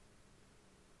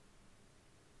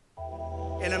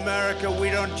In America, we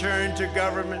don't turn to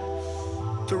government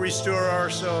to restore our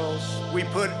souls. We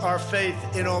put our faith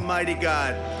in Almighty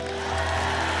God.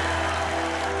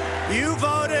 You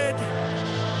voted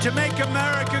to make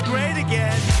America great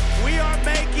again. We are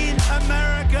making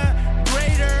America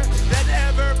greater than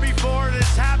ever before, and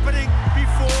it's happening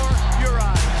before your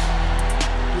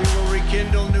eyes. We will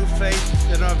rekindle new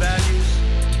faith in our values,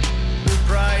 new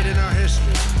pride in our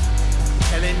history,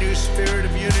 and a new spirit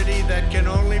of unity that can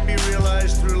only be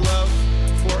realized through love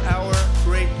for our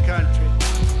great country.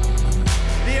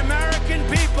 The American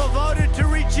people voted to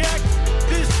reject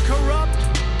this corrupt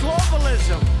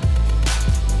globalism.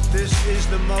 This is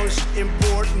the most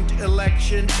important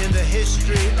election in the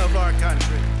history of our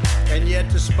country. And yet,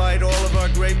 despite all of our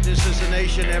greatness as a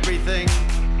nation, everything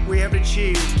we have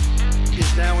achieved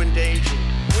is now in danger.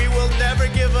 We will never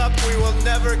give up. We will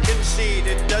never concede.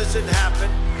 It doesn't happen.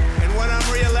 And when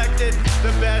I'm reelected,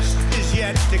 the best is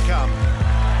yet to come.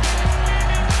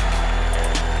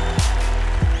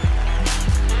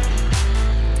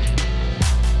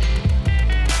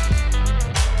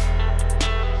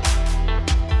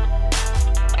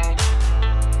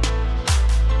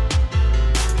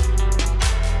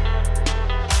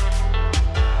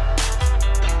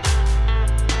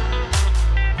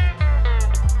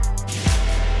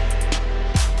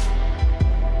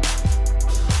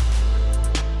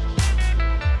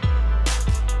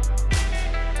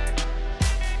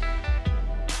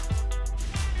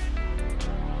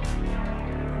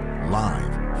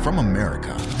 Live from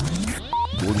America,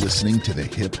 you're listening to the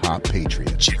Hip Hop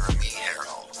Patriot, Jeremy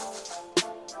Herrell.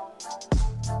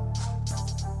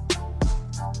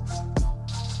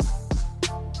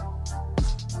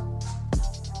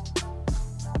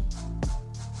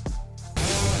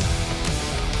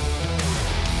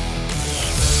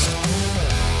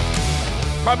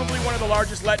 Probably one of the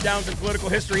largest letdowns in political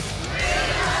history.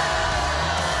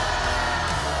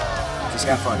 Just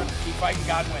have fun. Keep fighting,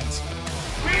 God wins.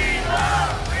 We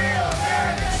love real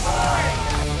American boys!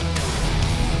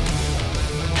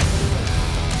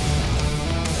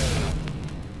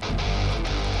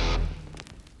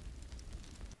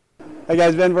 Hey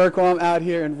guys, Ben Verquam out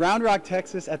here in Round Rock,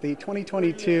 Texas at the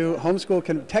 2022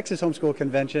 Texas Homeschool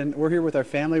Convention. We're here with our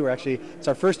family. It's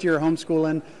our first year of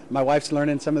homeschooling. My wife's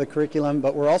learning some of the curriculum,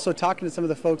 but we're also talking to some of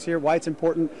the folks here, why it's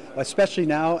important, especially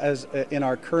now as in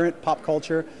our current pop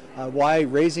culture, why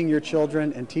raising your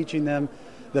children and teaching them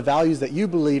the values that you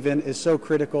believe in is so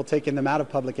critical, taking them out of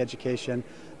public education.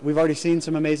 We've already seen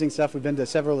some amazing stuff. We've been to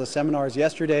several of the seminars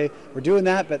yesterday. We're doing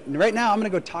that, but right now I'm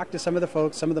going to go talk to some of the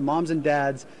folks, some of the moms and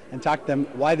dads, and talk to them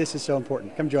why this is so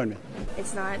important. Come join me.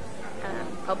 It's not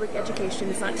public education,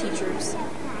 it's not teachers,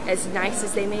 as nice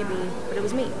as they may be, but it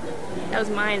was me. That was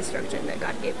my instruction that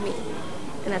God gave me,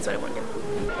 and that's what I want to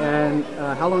do. And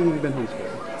how long have you been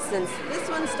homeschooling? Since this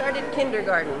one started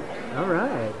kindergarten. All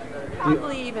right.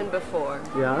 Probably even before.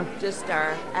 Yeah. Just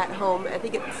our at home. I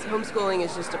think homeschooling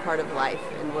is just a part of life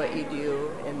and what you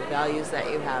do and the values that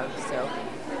you have. So,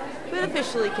 but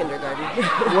officially kindergarten.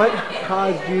 What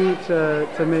caused you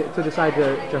to decide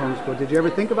to homeschool? Did you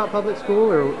ever think about public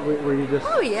school, or were you just?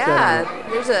 Oh yeah,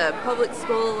 there's a public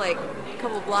school like a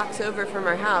couple blocks over from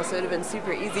our house. It would have been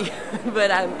super easy.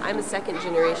 But I'm a second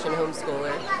generation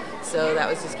homeschooler, so that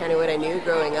was just kind of what I knew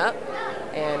growing up.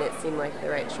 And it seemed like the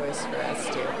right choice for us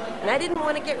too. And I didn't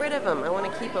want to get rid of them. I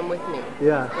want to keep them with me.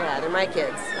 Yeah. Yeah, they're my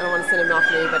kids. I don't want to send them off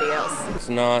to anybody else. It's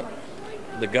not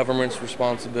the government's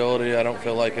responsibility. I don't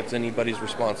feel like it's anybody's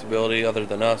responsibility other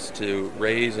than us to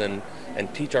raise and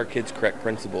teach our kids correct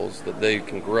principles, that they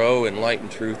can grow in light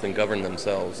and truth and govern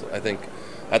themselves. I think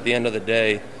at the end of the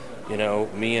day, you know,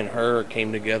 me and her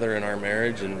came together in our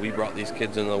marriage and we brought these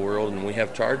kids into the world and we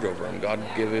have charge over them. God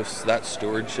gave us that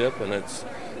stewardship, and it's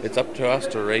up to us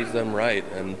to raise them right.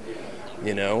 And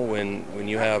you know, when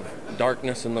you have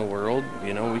darkness in the world,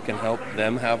 you know, we can help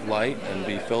them have light and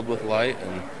be filled with light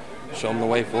and show them the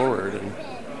way forward.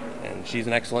 And she's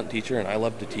an excellent teacher, and I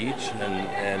love to teach,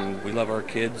 and we love our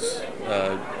kids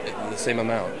the same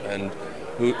amount. And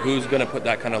who's going to put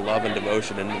that kind of love and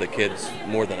devotion into the kids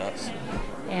more than us?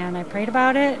 And I prayed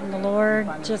about it, and the Lord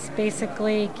just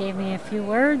basically gave me a few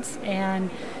words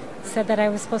and said that I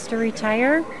was supposed to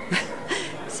retire.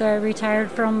 So I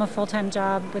retired from a full-time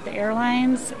job with the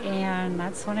airlines, and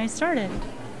that's when I started.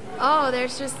 Oh,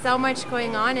 there's just so much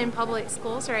going on in public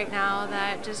schools right now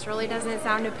that just really doesn't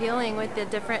sound appealing with the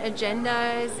different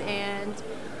agendas and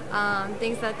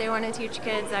things that they want to teach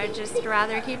kids. I'd just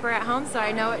rather keep her at home so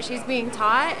I know what she's being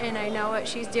taught and I know what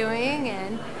she's doing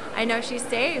and I know she's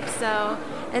safe. So,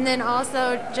 and then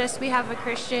also just we have a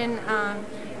Christian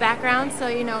background, so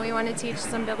you know we want to teach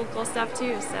some biblical stuff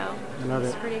too. So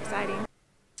it's pretty exciting.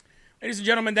 Ladies and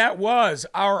gentlemen, that was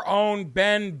our own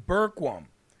Ben Bergquam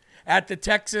at the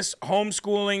Texas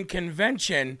Homeschooling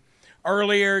Convention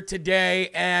earlier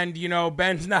today. And, you know,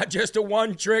 Ben's not just a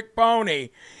one-trick pony.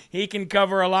 He can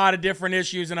cover a lot of different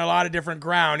issues and a lot of different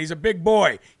ground. He's a big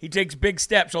boy. He takes big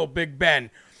steps, old Big Ben.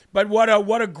 But what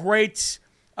a great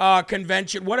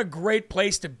convention. What a great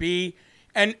place to be.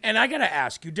 And I got to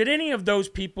ask you, did any of those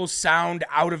people sound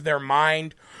out of their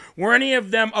mind? Were any of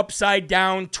them upside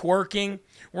down twerking?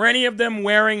 Were any of them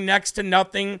wearing next to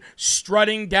nothing,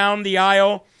 strutting down the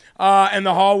aisle and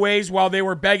the hallways while they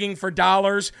were begging for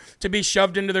dollars to be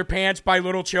shoved into their pants by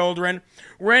little children?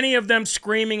 Were any of them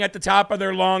screaming at the top of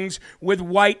their lungs with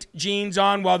white jeans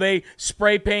on while they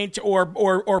spray paint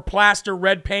or plaster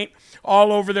red paint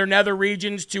all over their nether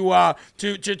regions to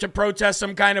protest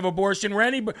some kind of abortion?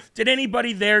 Did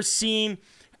anybody there seem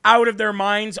out of their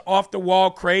minds, off the wall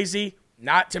crazy?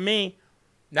 Not to me.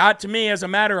 Not to me. As a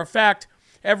matter of fact,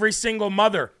 every single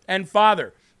mother and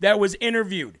father that was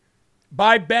interviewed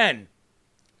by Ben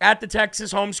at the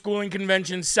Texas Homeschooling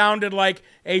Convention sounded like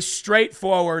a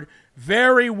straightforward,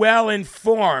 very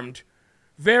well-informed,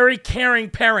 very caring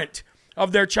parent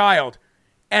of their child.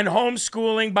 And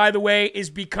homeschooling, by the way, is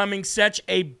becoming such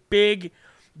a big,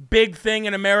 big thing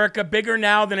in America, bigger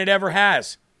now than it ever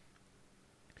has.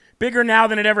 Bigger now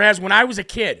than it ever has. When I was a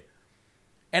kid,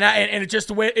 and it's just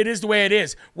the way it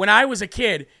is. When I was a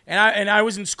kid and I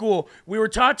was in school, we were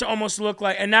taught to almost look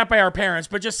like, and not by our parents,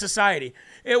 but just society.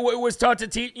 It was taught to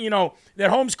teach, that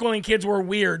homeschooling kids were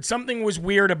weird. Something was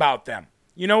weird about them.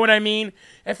 You know what I mean?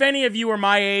 If any of you are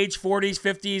my age, 40s,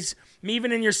 50s,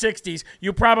 even in your 60s,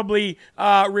 you probably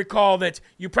recall that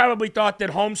you probably thought that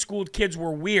homeschooled kids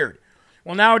were weird.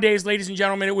 Well, nowadays, ladies and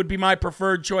gentlemen, it would be my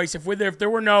preferred choice. If there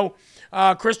were no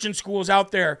Christian schools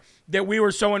out there that we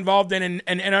were so involved in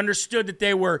and understood that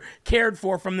they were cared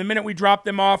for from the minute we dropped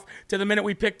them off to the minute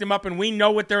we picked them up and we know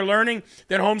what they're learning,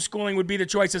 then homeschooling would be the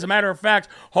choice. As a matter of fact,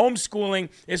 homeschooling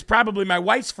is probably my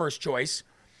wife's first choice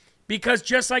because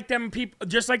just like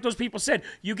those people said,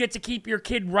 you get to keep your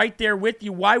kid right there with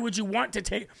you. Why would you want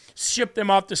to ship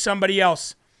them off to somebody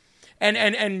else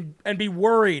and be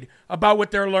worried about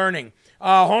what they're learning?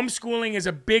 Homeschooling is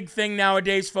a big thing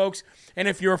nowadays, folks. And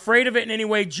if you're afraid of it in any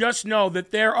way, just know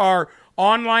that there are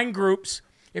online groups.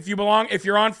 If you're on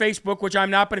Facebook, which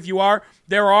I'm not, but if you are,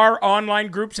 there are online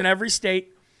groups in every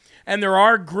state. And there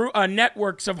are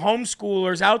networks of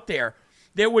homeschoolers out there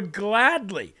that would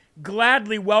gladly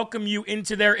welcome you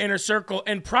into their inner circle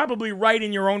and probably right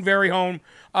in your own very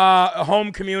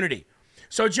home community.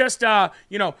 So just,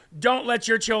 don't let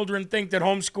your children think that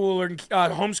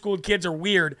homeschooled kids are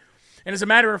weird. And as a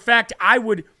matter of fact, I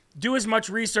would do as much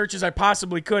research as I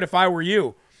possibly could if I were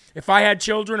you, if I had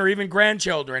children or even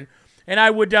grandchildren, and I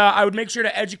would make sure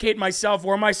to educate myself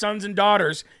or my sons and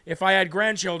daughters, if I had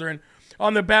grandchildren,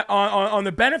 on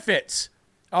the benefits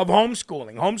of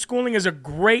homeschooling. Homeschooling is a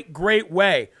great, great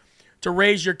way to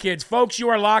raise your kids. Folks, you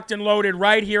are locked and loaded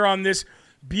right here on this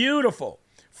beautiful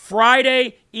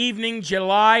Friday evening,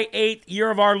 July 8th, year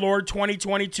of our Lord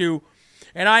 2022.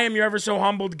 And I am your ever so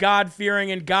humbled,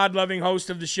 God-fearing, and God-loving host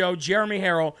of the show, Jeremy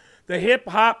Harrell, the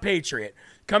hip-hop patriot,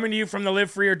 coming to you from the Live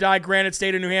Free or Die Granite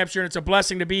State of New Hampshire. And it's a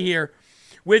blessing to be here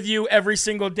with you every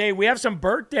single day. We have some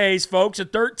birthdays, folks. A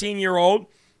 13-year-old,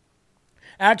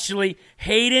 actually,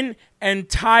 Hayden and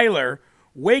Tyler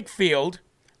Wakefield,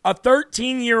 a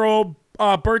 13-year-old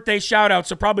birthday shout-out,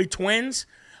 so probably twins,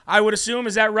 I would assume.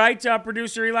 Is that right,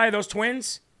 Producer Eli? Those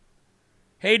twins?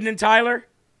 Hayden and Tyler?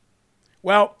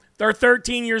 Well, they're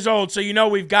 13 years old, so you know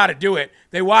we've got to do it.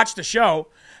 They watch the show.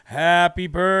 Happy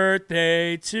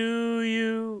birthday to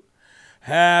you.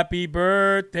 Happy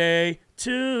birthday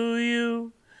to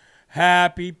you.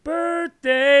 Happy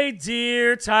birthday,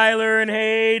 dear Tyler and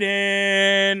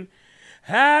Hayden.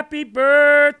 Happy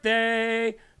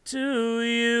birthday to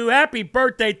you. Happy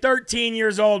birthday, 13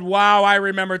 years old. Wow, I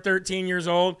remember 13 years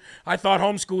old. I thought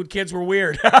homeschooled kids were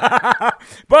weird.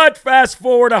 But fast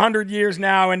forward 100 years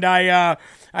now, and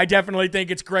I definitely think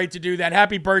it's great to do that.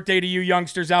 Happy birthday to you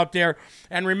youngsters out there.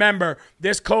 And remember,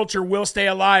 this culture will stay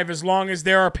alive as long as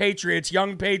there are patriots,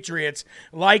 young patriots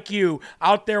like you,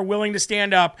 out there willing to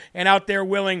stand up and out there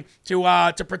willing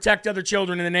to protect other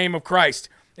children in the name of Christ.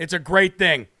 It's a great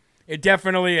thing. It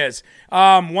definitely is.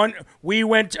 We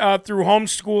went through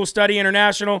Homeschool Study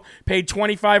International, paid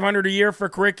 $2,500 a year for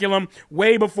curriculum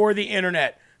way before the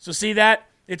internet. So see that?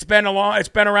 It's been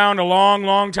around a long,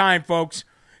 long time, folks.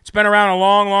 It's been around a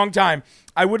long, long time.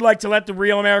 I would like to let the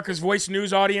Real America's Voice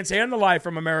News audience and the Live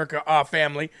from America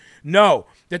family know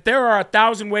that there are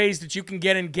 1,000 ways that you can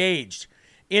get engaged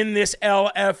in this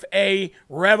LFA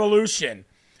revolution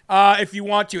if you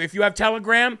want to. If you have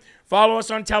Telegram, Follow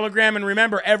us on Telegram. And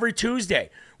remember, every Tuesday,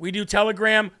 we do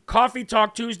Telegram Coffee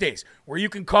Talk Tuesdays, where you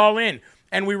can call in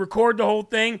and we record the whole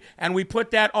thing and we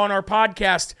put that on our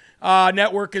podcast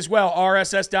network as well,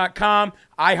 rss.com,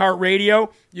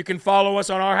 iHeartRadio. You can follow us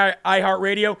on our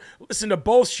iHeartRadio. Listen to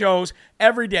both shows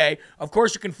every day. Of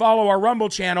course, you can follow our Rumble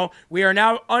channel. We are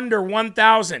now under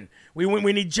 1,000.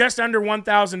 We need just under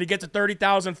 1,000 to get to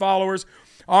 30,000 followers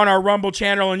on our Rumble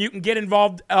channel, and you can get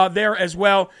involved there as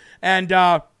well.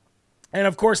 And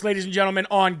of course, ladies and gentlemen,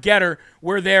 on Getter,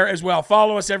 we're there as well.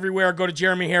 Follow us everywhere. Go to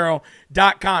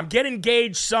jeremyharrell.com. Get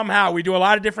engaged somehow. We do a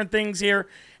lot of different things here,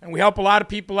 and we help a lot of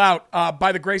people out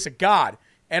by the grace of God,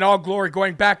 and all glory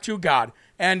going back to God.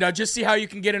 And just see how you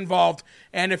can get involved.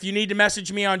 And if you need to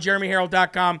message me on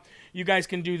jeremyharrell.com, you guys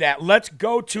can do that. Let's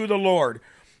go to the Lord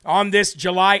on this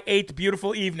July 8th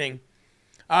beautiful evening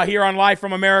here on Live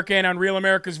from America and on Real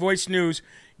America's Voice News.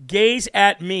 Gaze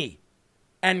at me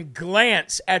and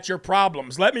glance at your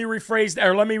problems. Let me rephrase that,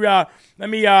 or let me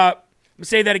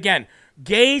say that again.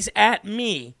 Gaze at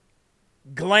me,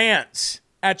 glance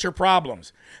at your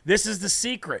problems. This is the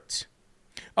secret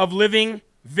of living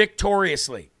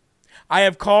victoriously. I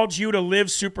have called you to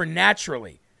live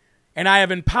supernaturally, and I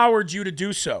have empowered you to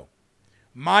do so.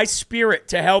 My spirit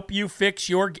to help you fix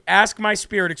your, ask my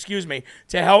spirit,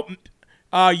 to help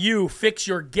you fix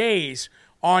your gaze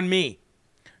on me.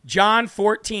 John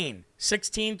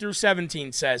 14:16 through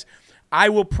 17 says, I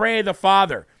will pray the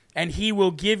Father, and he will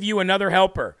give you another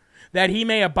helper, that he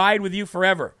may abide with you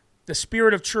forever, the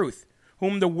Spirit of truth,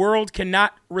 whom the world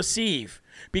cannot receive,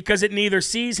 because it neither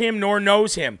sees him nor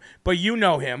knows him, but you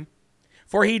know him,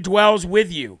 for he dwells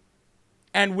with you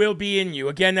and will be in you.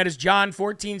 Again, that is John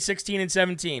 14:16 and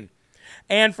 17.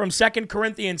 And from 2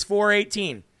 Corinthians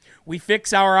 4:18, we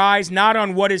fix our eyes not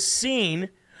on what is seen,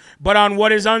 but on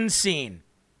what is unseen.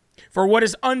 For what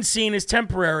is unseen is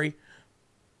temporary,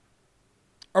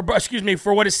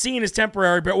 for what is seen is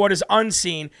temporary, but what is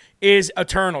unseen is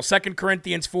eternal. 2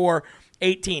 Corinthians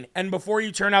 4:18. And before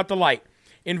you turn out the light,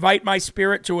 invite my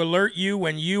spirit to alert you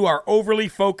when you are overly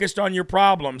focused on your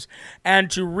problems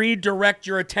and to redirect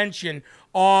your attention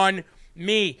on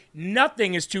me.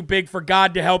 Nothing is too big for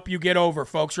God to help you get over,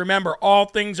 folks. Remember, all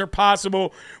things are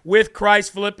possible with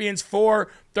Christ. Philippians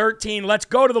 4:13. Let's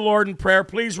go to the Lord in prayer.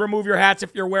 Please remove your hats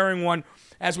if you're wearing one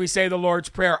as we say the Lord's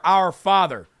Prayer. Our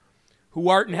Father, who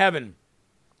art in heaven,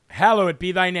 hallowed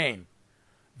be thy name.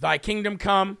 Thy kingdom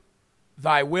come,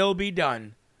 thy will be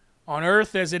done, on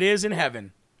earth as it is in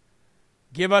heaven.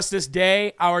 Give us this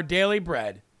day our daily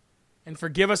bread, and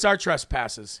forgive us our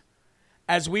trespasses,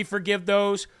 as we forgive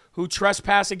those who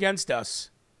trespass against us.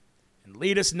 And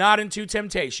lead us not into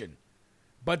temptation,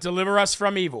 but deliver us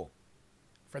from evil.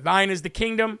 For thine is the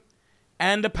kingdom,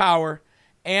 and the power,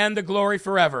 and the glory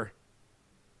forever.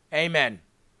 Amen.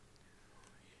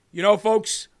 You know,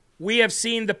 folks, we have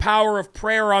seen the power of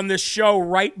prayer on this show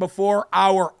right before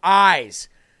our eyes.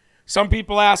 Some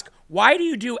people ask, why do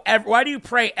you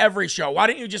pray every show? Why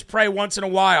don't you just pray once in a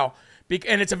while?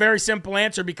 And it's a very simple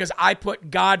answer, because I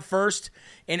put God first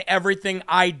in everything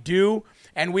I do.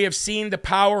 And we have seen the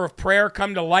power of prayer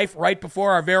come to life right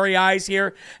before our very eyes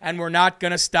here, and we're not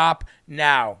going to stop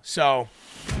now. So,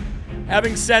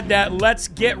 having said that, let's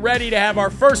get ready to have our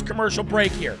first commercial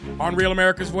break here on Real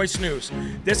America's Voice News.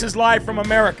 This is Live from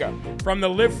America, from the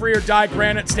Live Free or Die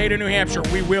Granite State of New Hampshire.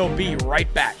 We will be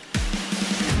right back.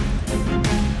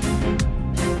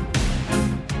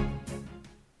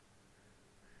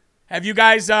 Have you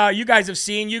guys have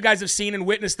seen and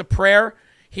witnessed the prayer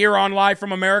here on Live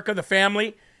from America, the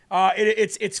family.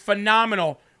 It's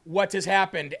phenomenal what has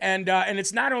happened, and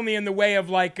it's not only in the way of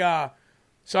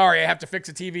sorry, I have to fix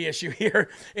a TV issue here.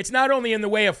 It's not only in the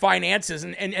way of finances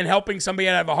and helping somebody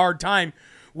out of a hard time.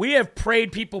 We have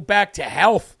prayed people back to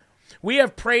health. We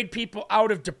have prayed people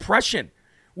out of depression.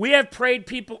 We have prayed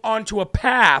people onto a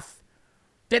path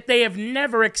that they have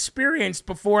never experienced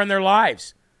before in their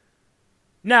lives.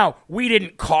 Now, we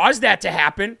didn't cause that to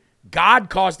happen. God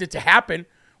caused it to happen.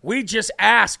 We just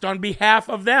asked on behalf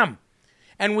of them.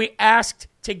 And we asked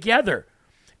together.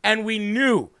 And we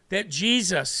knew that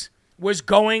Jesus was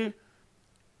going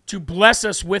to bless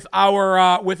us with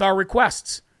our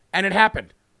requests. And it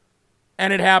happened.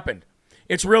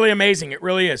 It's really amazing. It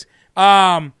really is.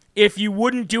 If you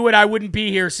wouldn't do it, I wouldn't be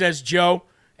here, says Joe.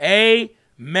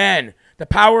 Amen. The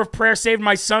power of prayer saved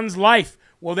my son's life.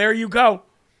 Well, there you go.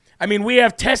 I mean, we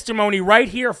have testimony right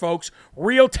here, folks.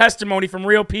 Real testimony from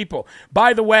real people.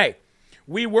 By the way,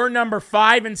 we were number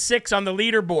 5 and 6 on the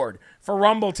leaderboard for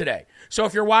Rumble today. So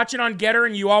if you're watching on Getter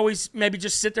and you always maybe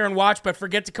just sit there and watch but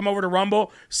forget to come over to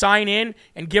Rumble, sign in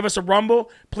and give us a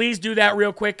Rumble, please do that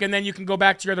real quick, and then you can go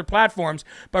back to your other platforms.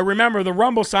 But remember, the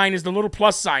Rumble sign is the little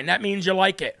plus sign. That means you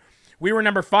like it. We were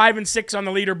number 5 and 6 on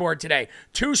the leaderboard today.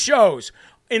 2 shows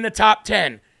in the top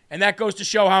 10, and that goes to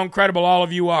show how incredible all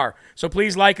of you are. So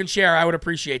please like and share. I would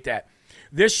appreciate that.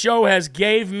 This show has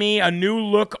gave me a new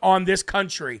look on this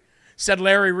country, said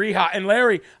Larry Reha. And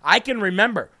Larry, I can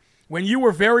remember when you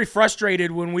were very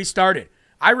frustrated when we started.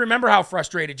 I remember how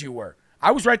frustrated you were.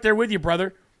 I was right there with you,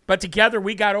 brother. But together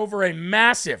we got over a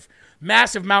massive,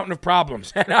 massive mountain of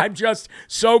problems. And I'm just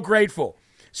so grateful.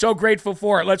 So grateful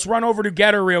for it. Let's run over to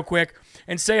Getter real quick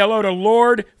and say hello to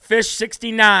Lord Fish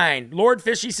 69. Lord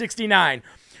Fishy 69.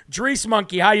 Drees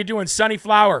Monkey, how you doing?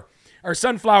 Sunflower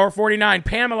 49.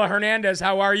 Pamela Hernandez,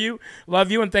 how are you?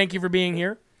 Love you and thank you for being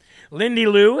here. Lindy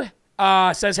Lou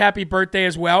says happy birthday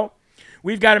as well.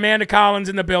 We've got Amanda Collins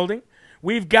in the building.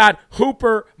 We've got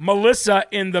Hooper Melissa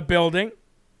in the building.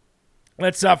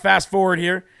 Let's fast forward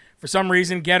here. For some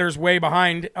reason, Getter's way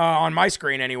behind on my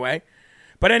screen anyway.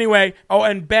 But anyway,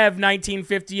 and Bev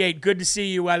 1958, good to see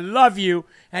you. I love you,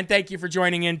 and thank you for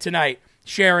joining in tonight,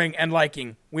 sharing and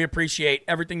liking. We appreciate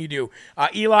everything you do.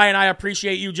 Eli and I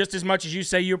appreciate you just as much as you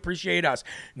say you appreciate us.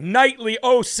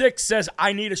 Nightly06 says,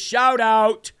 I need a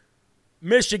shout-out,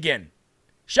 Michigan.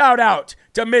 Shout-out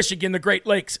to Michigan, the Great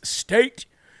Lakes State.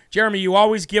 Jeremy, you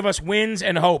always give us wins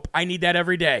and hope. I need that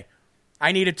every day.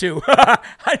 I need it too.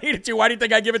 I need it too. Why do you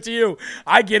think I give it to you?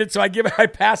 I get it, so I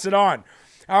pass it on.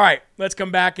 All right, let's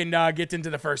come back and get into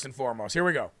the first and foremost. Here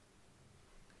we go.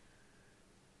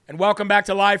 And welcome back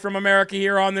to Live from America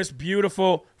here on this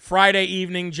beautiful Friday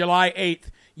evening, July 8th,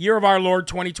 year of our Lord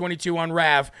 2022 on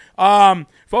RAV.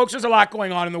 Folks, there's a lot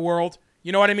going on in the world.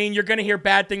 You know what I mean? You're going to hear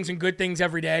bad things and good things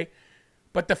every day.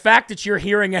 But the fact that you're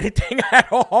hearing anything at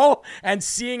all and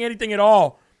seeing anything at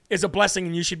all is a blessing,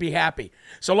 and you should be happy.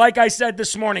 So like I said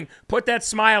this morning, put that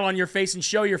smile on your face and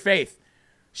show your faith.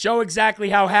 Show exactly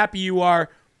how happy you are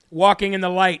walking in the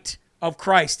light of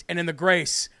Christ and in the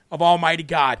grace of Almighty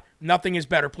God. Nothing is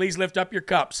better. Please lift up your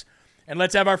cups, and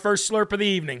let's have our first slurp of the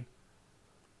evening.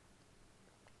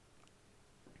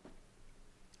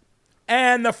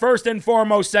 And the first and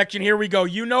foremost section, here we go.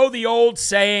 You know the old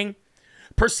saying,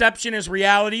 perception is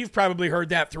reality. You've probably heard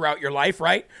that throughout your life,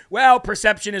 right? Well,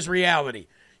 perception is reality.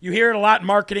 You hear it a lot in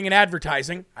marketing and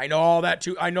advertising. I know all that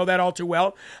too. I know that all too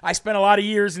well. I spent a lot of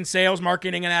years in sales,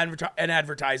 marketing, and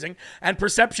advertising, and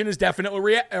perception is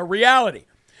definitely a reality.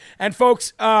 And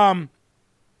folks,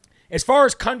 as far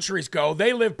as countries go,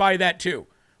 they live by that too.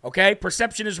 Okay,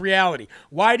 perception is reality.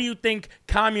 Why do you think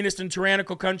communist and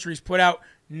tyrannical countries put out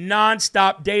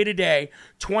nonstop, day-to-day,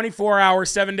 24-hour,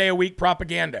 7-day-a-week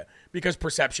propaganda? Because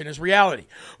perception is reality.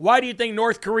 Why do you think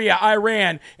North Korea,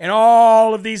 Iran, and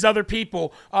all of these other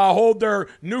people hold their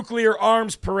nuclear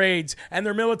arms parades and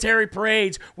their military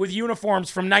parades with uniforms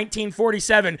from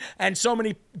 1947 and so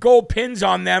many gold pins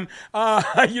on them,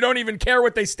 you don't even care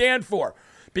what they stand for?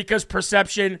 Because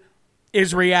perception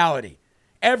is reality.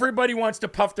 Everybody wants to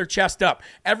puff their chest up.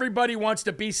 Everybody wants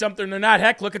to be something they're not.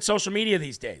 Heck, look at social media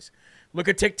these days. Look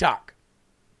at TikTok.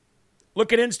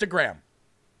 Look at Instagram.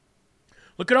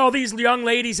 Look at all these young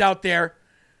ladies out there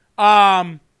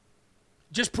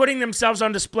just putting themselves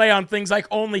on display on things like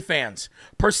OnlyFans.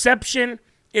 Perception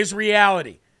is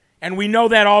reality. And we know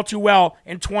that all too well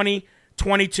in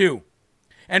 2022.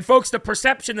 And folks, the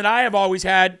perception that I have always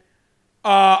had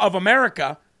of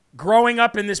America, growing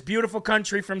up in this beautiful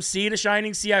country from sea to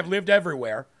shining sea, I've lived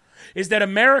everywhere, is that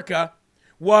America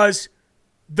was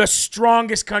the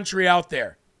strongest country out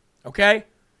there. Okay?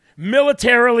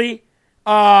 Militarily,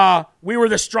 we were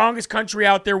the strongest country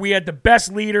out there. We had the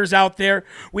best leaders out there.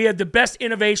 We had the best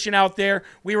innovation out there.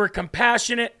 We were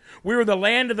compassionate. We were the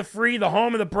land of the free, the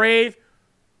home of the brave.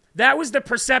 That was the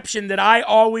perception that I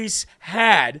always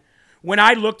had when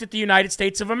I looked at the United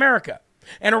States of America.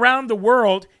 And around the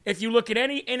world, if you look at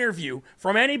any interview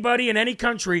from anybody in any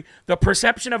country, the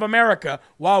perception of America,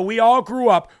 while we all grew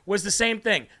up, was the same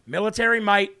thing. Military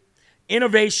might,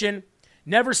 innovation,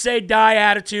 never say die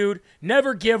attitude,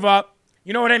 never give up.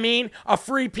 You know what I mean? A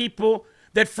free people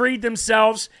that freed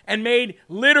themselves and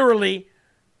literally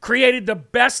created the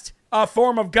best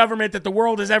form of government that the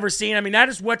world has ever seen. I mean, that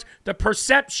is what the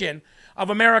perception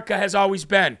of America has always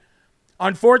been.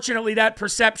 Unfortunately, that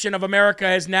perception of America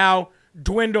has now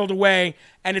dwindled away,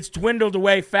 and it's dwindled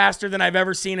away faster than I've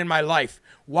ever seen in my life.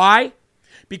 Why?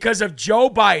 Because of Joe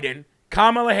Biden,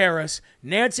 Kamala Harris,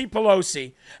 Nancy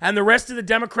Pelosi, and the rest of the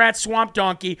Democrat swamp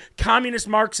donkey, communist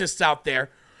Marxists out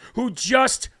there who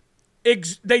just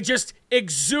they just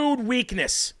exude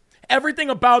weakness. Everything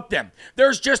about them.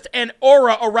 There's just an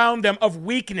aura around them of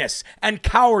weakness and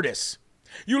cowardice.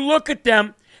 You look at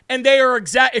them and they are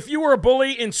if you were a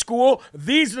bully in school,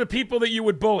 these are the people that you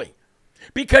would bully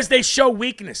because they show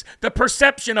weakness. The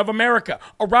perception of America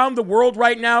around the world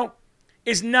right now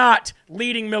is not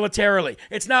leading militarily.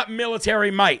 It's not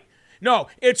military might. No,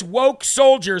 it's woke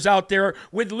soldiers out there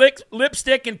with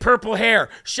lipstick and purple hair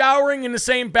showering in the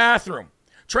same bathroom.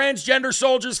 Transgender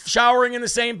soldiers showering in the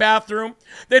same bathroom.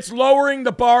 That's lowering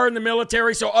the bar in the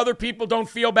military so other people don't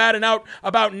feel bad and out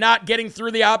about not getting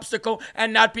through the obstacle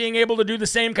and not being able to do the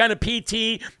same kind of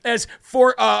PT as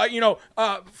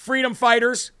freedom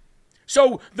fighters.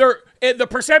 So the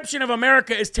perception of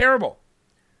America is terrible.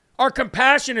 Our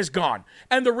compassion is gone.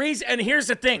 And here's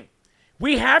the thing.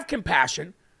 We have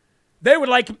compassion. They would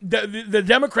like the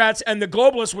Democrats and the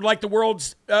globalists would like the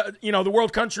world's, the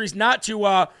world countries not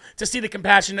to see the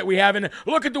compassion that we have. And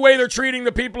look at the way they're treating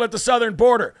the people at the southern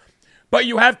border. But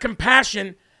you have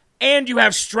compassion and you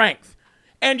have strength.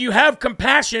 And you have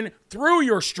compassion through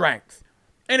your strength.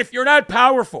 And if you're not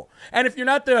powerful, and if you're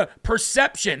not the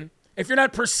perception, if you're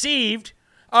not perceived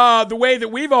the way that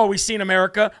we've always seen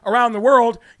America around the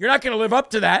world, you're not going to live up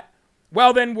to that.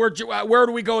 Well, then where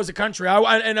do we go as a country?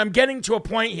 And I'm getting to a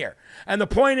point here. And the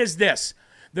point is this.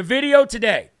 The video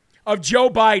today of Joe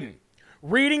Biden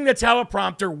reading the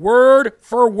teleprompter word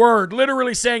for word,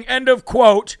 literally saying, end of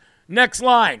quote, next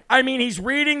line. I mean, he's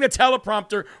reading the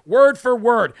teleprompter word for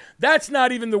word. That's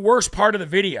not even the worst part of the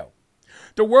video.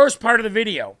 The worst part of the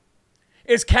video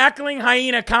is cackling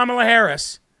hyena Kamala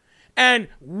Harris and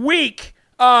weak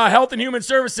Health and Human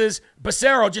Services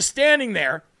Becerra just standing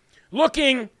there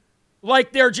looking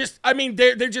like they're just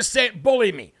saying,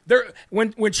 bully me.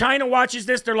 When China watches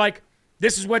this, they're like,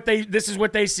 this is what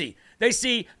they see. They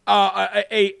see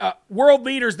world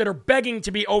leaders that are begging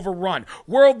to be overrun.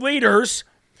 World leaders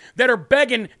that are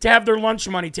begging to have their lunch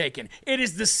money taken. It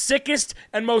is the sickest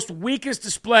and most weakest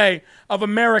display of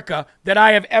America that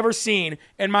I have ever seen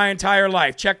in my entire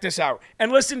life. Check this out.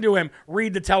 And listen to him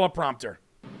read the teleprompter.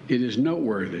 It is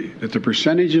noteworthy that the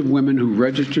percentage of women who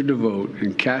register to vote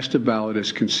and cast a ballot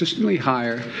is consistently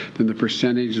higher than the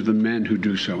percentage of the men who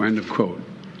do so. End of quote.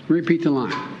 Repeat the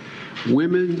line.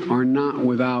 Women are not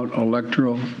without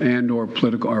electoral and or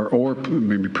political, or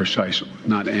maybe precise,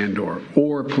 not and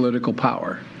or political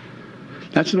power.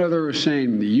 That's another way of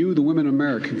saying that you, the women of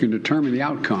America, can determine the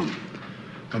outcome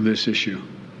of this issue.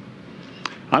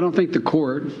 I don't think the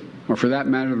court, or for that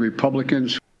matter, the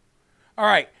Republicans. All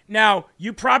right. Now,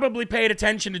 you probably paid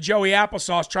attention to Joey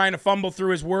Applesauce trying to fumble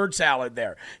through his word salad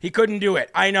there. He couldn't do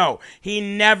it. I know. He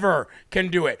never can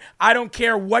do it. I don't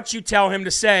care what you tell him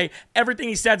to say. Everything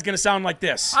he said is going to sound like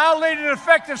this. I'll lead an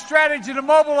effective strategy to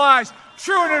mobilize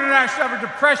true international effort to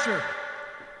pressure.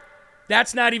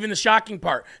 That's not even the shocking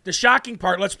part. The shocking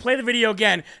part, let's play the video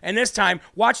again, and this time,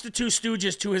 watch the two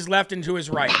stooges to his left and to his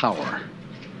right. Power.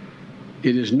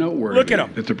 It is noteworthy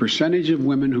that the percentage of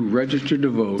women who register to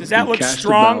vote and cast a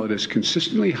ballot is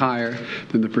consistently higher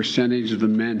than the percentage of the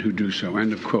men who do so.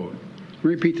 End of quote.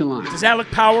 Repeat the line. Does that look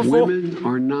powerful? Women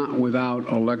are not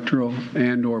without electoral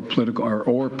and or political,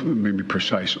 or maybe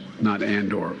precise, not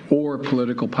and or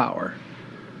political power.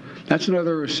 That's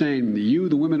another way of saying that you,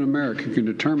 the women of America, can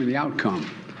determine the outcome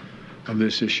of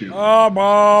this issue. Blah,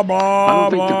 blah, blah, I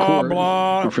don't think the court,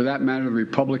 blah. or for that matter, the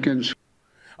Republicans.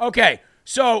 Okay,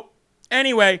 so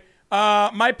anyway,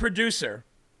 my producer,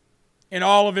 in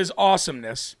all of his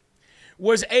awesomeness,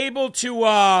 was able to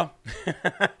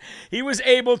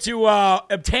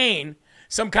obtain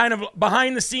some kind of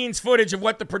behind-the-scenes footage of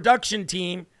what the production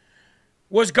team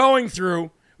was going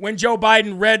through when Joe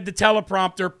Biden read the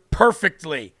teleprompter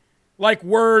perfectly, like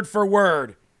word for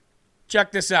word.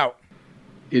 Check this out.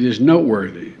 It is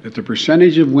noteworthy that the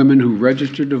percentage of women who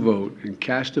register to vote and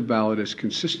cast a ballot is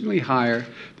consistently higher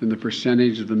than the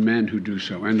percentage of the men who do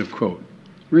so. End of quote.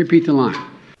 Repeat the line.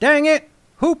 Dang it!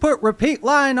 Who put repeat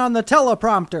line on the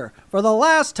teleprompter? For the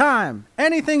last time,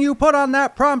 anything you put on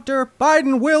that prompter,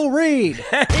 Biden will read.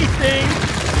 Anything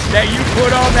that you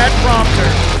put on that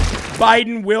prompter,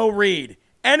 Biden will read.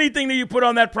 Anything that you put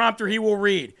on that prompter, he will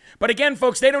read. But again,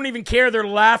 folks, they don't even care. They're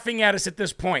laughing at us at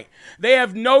this point. They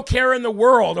have no care in the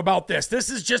world about this.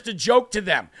 This is just a joke to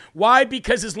them. Why?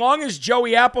 Because as long as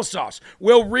Joey Applesauce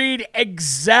will read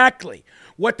exactly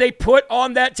what they put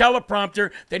on that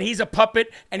teleprompter, then he's a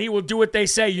puppet and he will do what they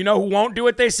say. You know who won't do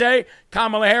what they say?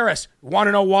 Kamala Harris. Want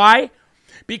to know why?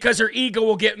 Because her ego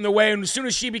will get in the way, and as soon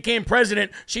as she became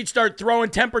president, she'd start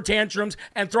throwing temper tantrums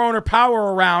and throwing her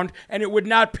power around, and it would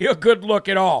not be a good look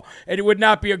at all. And it would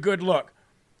not be a good look.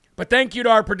 But thank you to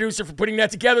our producer for putting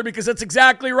that together, because that's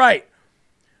exactly right.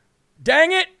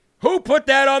 Dang it. Who put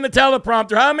that on the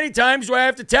teleprompter? How many times do I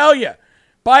have to tell you?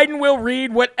 Biden will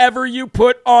read whatever you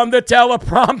put on the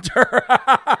teleprompter.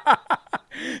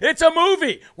 It's a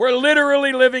movie. We're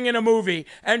literally living in a movie,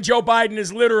 and Joe Biden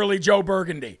is literally Joe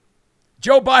Burgundy.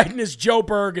 Joe Biden is Joe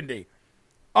Burgundy.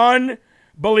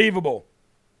 Unbelievable.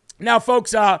 Now,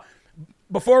 folks,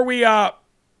 before we go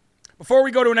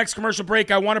to a next commercial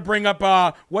break, I want to bring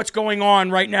up what's going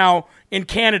on right now in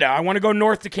Canada. I want to go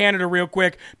north to Canada real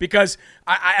quick because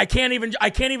I can't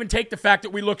even take the fact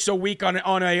that we look so weak on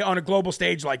a global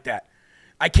stage like that.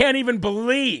 I can't even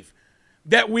believe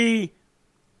that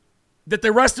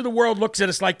the rest of the world looks at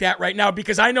us like that right now,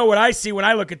 because I know what I see when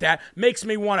I look at that makes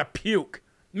me want to puke.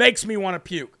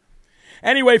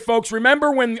 Anyway, folks,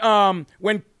 remember when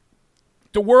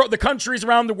the countries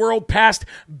around the world passed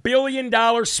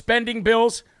billion-dollar spending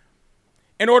bills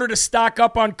in order to stock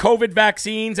up on COVID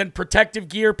vaccines and protective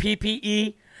gear,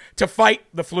 PPE, to fight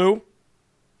the flu,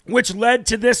 which led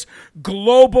to this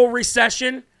global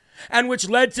recession and which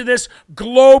led to this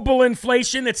global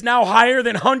inflation that's now higher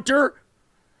than Hunter?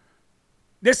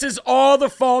 This is all the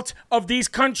fault of these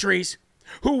countries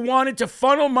who wanted to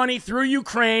funnel money through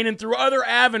Ukraine and through other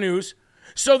avenues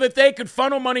so that they could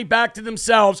funnel money back to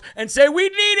themselves and say, we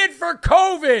need it for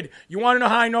COVID. You want to know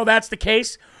how I know that's the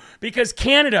case? Because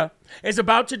Canada is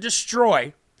about to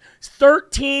destroy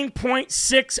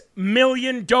 13.6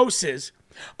 million doses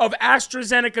of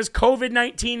AstraZeneca's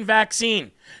COVID-19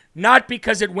 vaccine. Not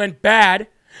because it went bad,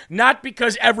 not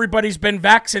because everybody's been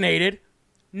vaccinated.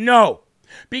 No,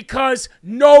 because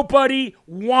nobody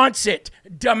wants it,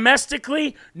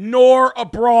 domestically nor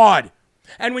abroad.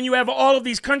 And when you have all of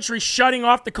these countries shutting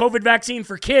off the COVID vaccine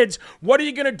for kids, what are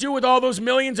you going to do with all those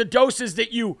millions of doses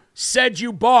that you said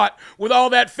you bought, with all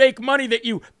that fake money that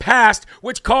you passed,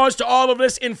 which caused all of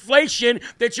this inflation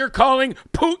that you're calling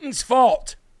Putin's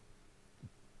fault?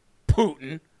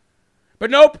 Putin. But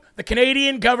nope, the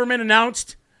Canadian government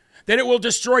announced that it will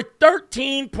destroy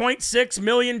 13.6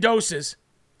 million doses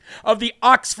of the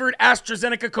Oxford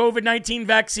AstraZeneca COVID-19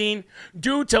 vaccine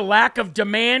due to lack of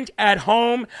demand at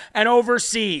home and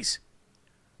overseas.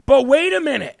 But wait a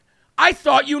minute. I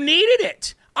thought you needed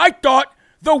it. I thought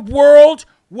the world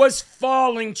was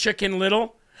falling, Chicken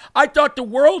Little. I thought the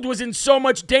world was in so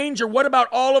much danger. What about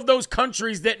all of those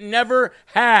countries that never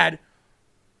had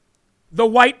the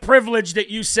white privilege that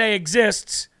you say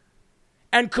exists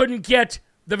and couldn't get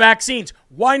the vaccines?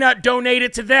 Why not donate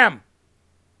it to them?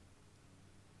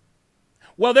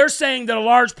 Well, they're saying that a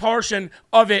large portion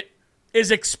of it is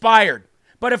expired.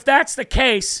 But if that's the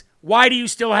case, why do you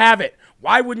still have it?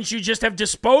 Why wouldn't you just have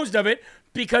disposed of it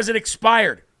because it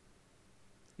expired?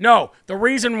 No, the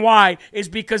reason why is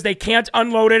because they can't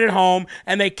unload it at home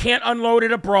and they can't unload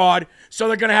it abroad, so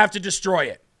they're going to have to destroy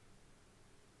it.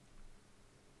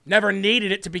 Never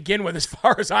needed it to begin with, as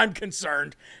far as I'm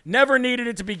concerned. Never needed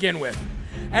it to begin with.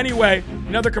 Anyway,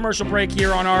 another commercial break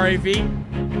here on RAV.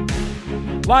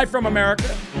 Live from America,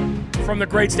 from the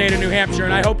great state of New Hampshire,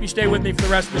 and I hope you stay with me for the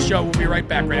rest of the show. We'll be right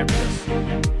back right after this.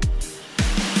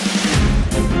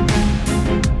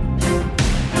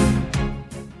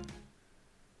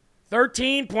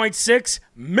 $13.6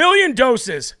 million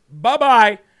doses.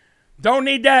 Bye-bye. Don't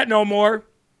need that no more.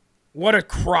 What a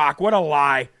crock. What a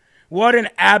lie. What an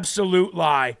absolute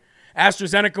lie.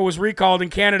 AstraZeneca was recalled in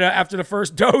Canada after the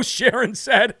first dose, Sharon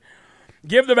said.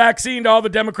 Give the vaccine to all the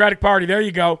Democratic Party. There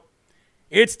you go.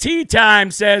 It's tea time,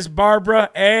 says Barbara.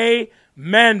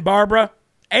 Amen, Barbara.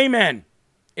 Amen.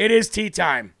 It is tea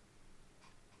time.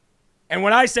 And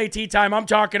when I say tea time, I'm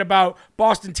talking about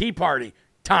Boston Tea Party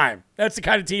time. That's the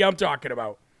kind of tea I'm talking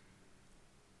about.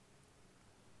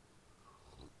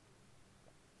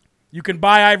 You can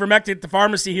buy ivermectin at the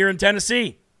pharmacy here in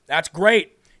Tennessee. That's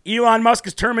great. Elon Musk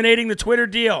is terminating the Twitter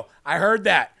deal. I heard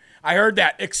that.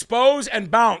 Expose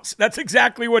and bounce. That's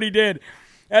exactly what he did.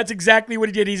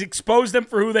 He's exposed them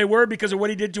for who they were because of what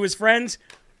he did to his friends,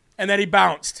 and then he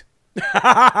bounced.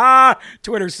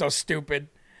 Twitter's so stupid.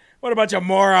 What a bunch of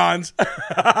morons.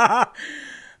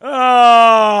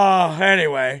 Oh,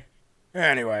 anyway.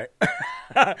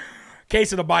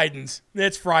 Case of the Bidens.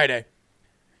 It's Friday.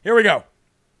 Here we go.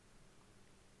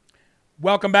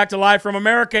 Welcome back to Live from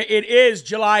America. It is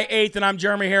July 8th, and I'm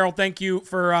Jeremy Harrell. Thank you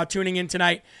for tuning in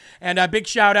tonight. And a big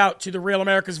shout out to the Real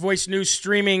America's Voice News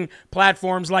streaming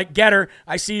platforms like Getter.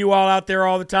 I see you all out there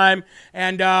all the time.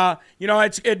 And,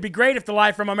 it'd be great if the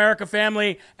Live from America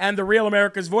family and the Real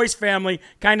America's Voice family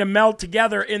kind of meld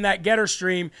together in that Getter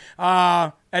stream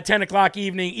at 10 o'clock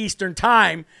evening Eastern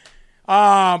time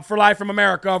for Live from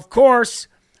America. Of course,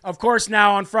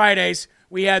 now on Fridays,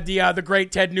 we had the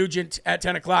great Ted Nugent at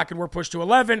 10 o'clock, and we're pushed to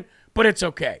 11. but it's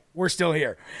okay. We're still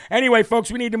here. Anyway,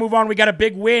 folks, we need to move on. We got a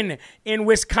big win in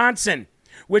Wisconsin,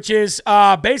 which is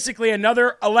basically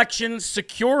another election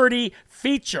security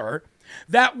feature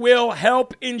that will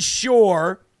help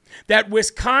ensure that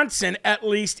Wisconsin, at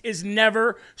least, is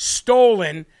never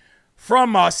stolen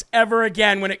from us ever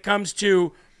again when it comes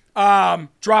to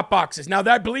drop boxes. Now,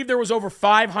 I believe there was over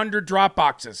 500 drop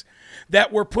boxes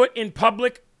that were put in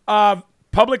public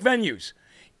venues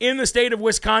in the state of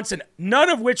Wisconsin, none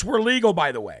of which were legal,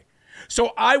 by the way.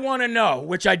 So I want to know,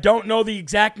 which I don't know the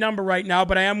exact number right now,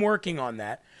 but I am working on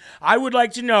that. I would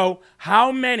like to know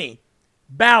how many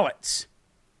ballots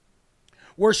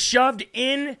were shoved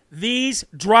in these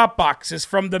drop boxes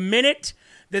from the minute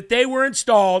that they were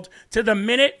installed to the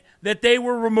minute that they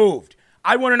were removed.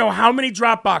 I want to know how many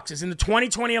drop boxes in the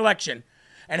 2020 election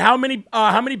and how many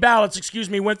ballots,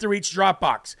 went through each drop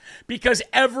box. Because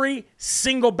every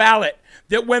single ballot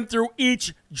that went through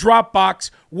each drop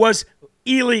box was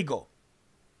illegal.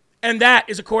 And that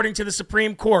is according to the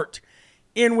Supreme Court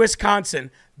in Wisconsin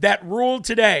that ruled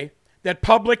today that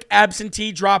public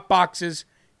absentee drop boxes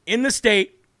in the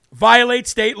state violate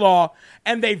state law,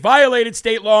 and they violated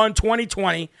state law in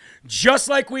 2020, just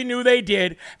like we knew they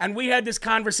did. And we had this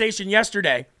conversation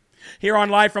yesterday here on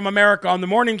Live from America on the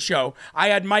morning show. I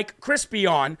had Mike Crispy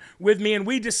on with me, and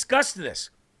we discussed this.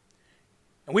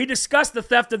 And we discussed the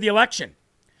theft of the election.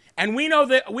 And we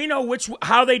know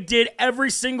how they did every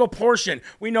single portion.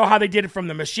 We know how they did it from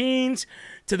the machines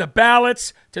to the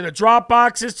ballots to the drop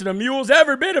boxes to the mules,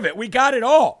 every bit of it. We got it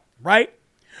all, right?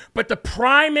 But the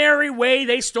primary way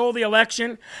they stole the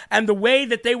election and the way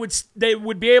that they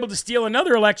would be able to steal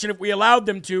another election if we allowed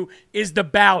them to is the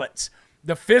ballots.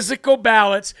 The physical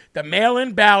ballots, the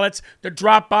mail-in ballots, the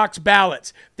drop box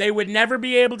ballots. They would never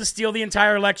be able to steal the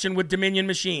entire election with Dominion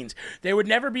machines. They would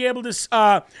never be able to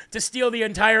steal the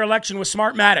entire election with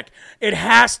Smartmatic. It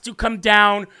has to come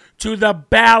down to the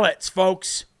ballots,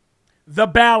 folks. The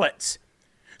ballots.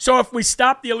 So if we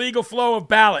stop the illegal flow of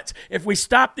ballots, if we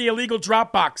stop the illegal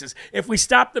drop boxes, if we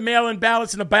stop the mail-in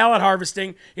ballots and the ballot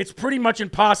harvesting, it's pretty much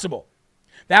impossible.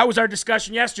 That was our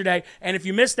discussion yesterday, and if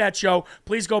you missed that show,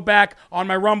 please go back on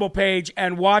my Rumble page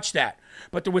and watch that.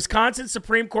 But the Wisconsin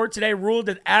Supreme Court today ruled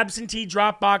that absentee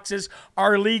drop boxes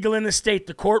are illegal in the state.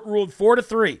 The court ruled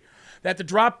 4-3 that the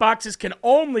drop boxes can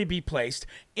only be placed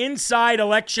inside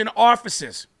election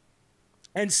offices.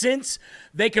 And since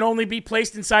they can only be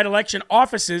placed inside election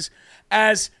offices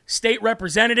as state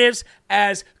representatives,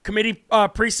 as committee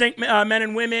precinct men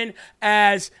and women,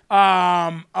 as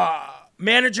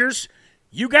managers,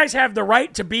 you guys have the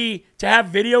right to have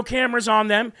video cameras on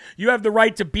them. You have the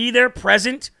right to be there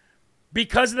present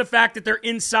because of the fact that they're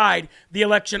inside the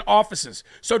election offices.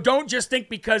 So don't just think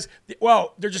because,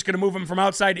 they're just going to move them from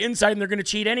outside to inside and they're going to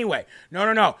cheat anyway.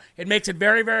 No. It makes it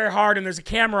very, very hard, and there's a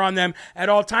camera on them at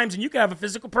all times, and you can have a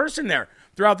physical person there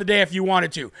throughout the day if you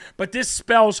wanted to. But this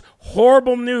spells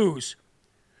horrible news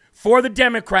for the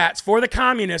Democrats, for the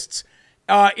communists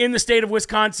in the state of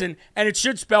Wisconsin, and it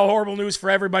should spell horrible news for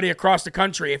everybody across the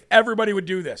country if everybody would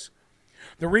do this.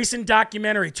 The recent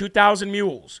documentary, 2,000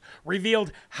 Mules,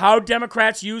 revealed how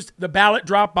Democrats used the ballot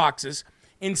drop boxes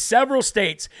in several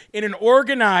states in an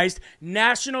organized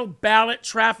national ballot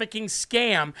trafficking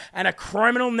scam and a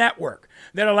criminal network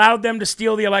that allowed them to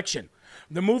steal the election.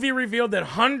 The movie revealed that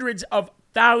hundreds of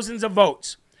thousands of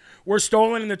votes were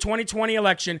stolen in the 2020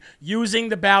 election using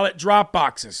the ballot drop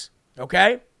boxes.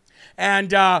 Okay?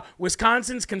 And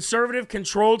Wisconsin's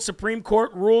conservative-controlled Supreme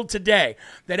Court ruled today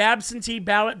that absentee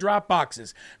ballot drop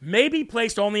boxes may be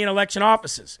placed only in election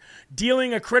offices,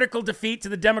 dealing a critical defeat to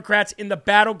the Democrats in the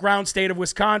battleground state of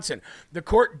Wisconsin. The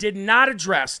court did not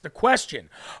address the question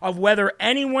of whether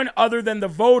anyone other than the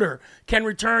voter can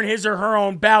return his or her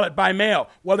own ballot by mail.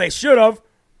 Well, they should have.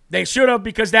 They should have,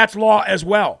 because that's law as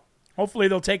well. Hopefully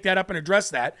they'll take that up and address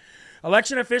that.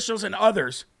 Election officials and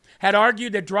others had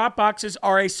argued that drop boxes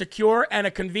are a secure and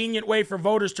a convenient way for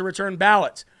voters to return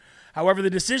ballots. However, the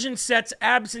decision sets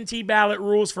absentee ballot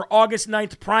rules for August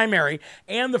 9th primary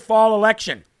and the fall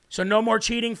election. So no more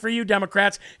cheating for you,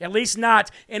 Democrats, at least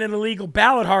not in an illegal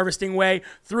ballot harvesting way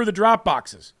through the drop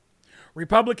boxes.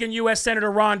 Republican U.S.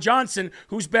 Senator Ron Johnson,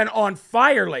 who's been on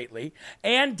fire lately,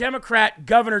 and Democrat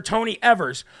Governor Tony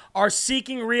Evers are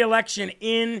seeking re-election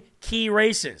in key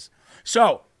races.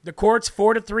 So the court's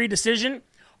 4-3 decision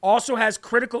also has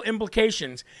critical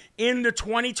implications in the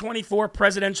 2024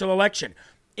 presidential election,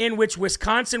 in which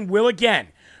Wisconsin will again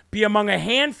be among a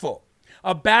handful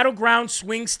of battleground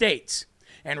swing states.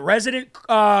 And resident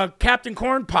Captain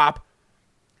Corn Pop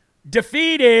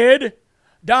defeated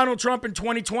Donald Trump in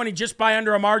 2020 just by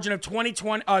under a margin of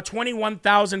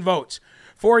 21,000 votes.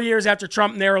 4 years after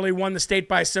Trump narrowly won the state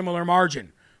by a similar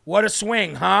margin. What a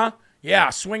swing, huh? Yeah,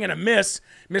 swing and a miss,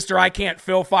 Mr. I Can't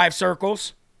Fill 5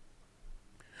 Circles.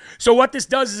 So what this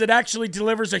does is it actually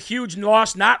delivers a huge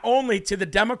loss not only to the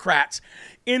Democrats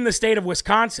in the state of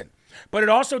Wisconsin, but it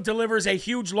also delivers a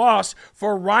huge loss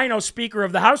for Rhino Speaker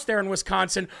of the House there in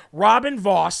Wisconsin, Robin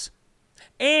Vos,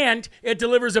 and it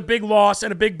delivers a big loss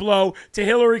and a big blow to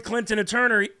Hillary Clinton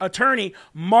attorney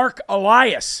Mark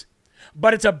Elias.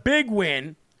 But it's a big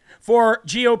win for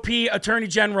GOP Attorney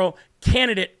General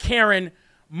candidate Karen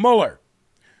Mueller.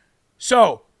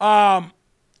 So,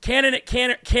 candidate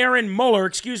Karen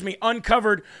Mueller,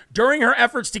 uncovered during her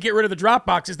efforts to get rid of the drop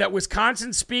boxes that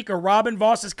Wisconsin Speaker Robin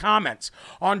Vos's comments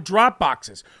on drop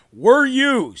boxes were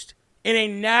used in a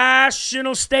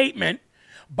national statement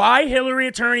by Hillary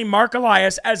attorney Mark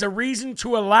Elias as a reason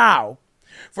to allow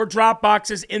for drop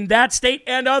boxes in that state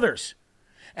and others.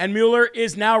 And Mueller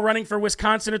is now running for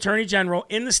Wisconsin Attorney General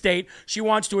in the state. She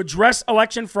wants to address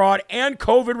election fraud and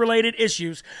COVID-related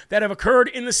issues that have occurred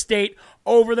in the state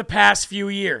over the past few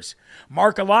years.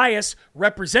 Mark Elias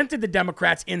represented the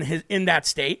Democrats in that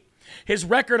state. His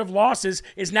record of losses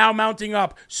is now mounting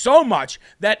up so much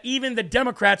that even the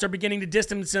Democrats are beginning to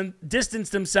distance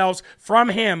themselves from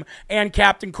him and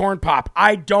Captain Corn Pop.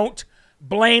 I don't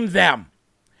blame them.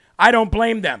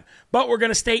 But we're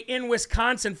going to stay in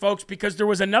Wisconsin, folks, because there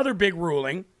was another big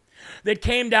ruling that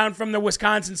came down from the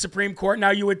Wisconsin Supreme Court.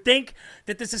 Now, you would think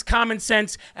that this is common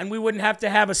sense and we wouldn't have to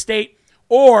have a state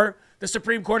or the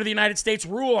Supreme Court of the United States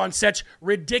rule on such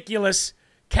ridiculous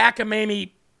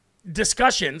cacamamie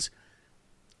discussions.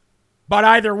 But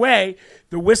either way,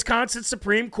 the Wisconsin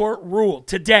Supreme Court ruled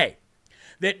today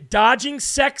that dodging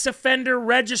sex offender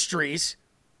registries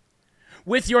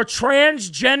with your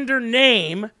transgender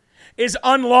name is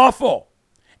unlawful.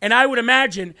 And I would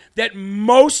imagine that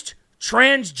most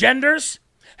transgenders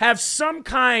have some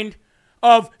kind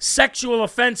of sexual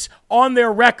offense on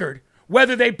their record.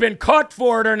 Whether they've been caught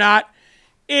for it or not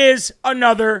is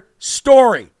another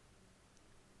story.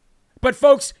 But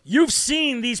folks, you've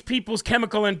seen these people's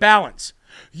chemical imbalance.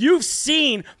 You've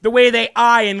seen the way they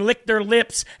eye and lick their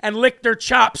lips and lick their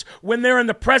chops when they're in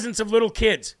the presence of little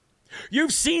kids.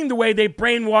 You've seen the way they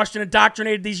brainwashed and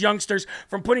indoctrinated these youngsters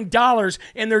from putting dollars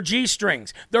in their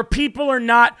G-strings. Their people are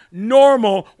not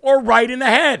normal or right in the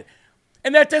head.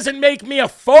 And that doesn't make me a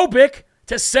phobic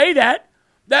to say that.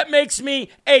 That makes me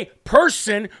a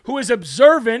person who is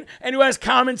observant and who has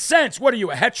common sense. What are you,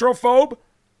 a heterophobe?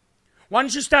 Why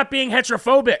don't you stop being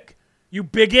heterophobic, you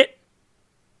bigot?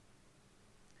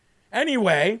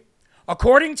 Anyway,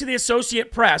 according to the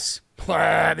Associated Press,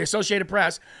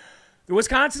 the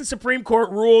Wisconsin Supreme Court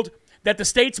ruled that the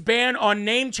state's ban on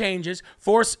name changes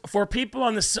for people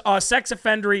on the sex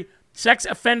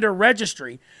offender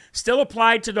registry still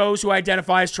applied to those who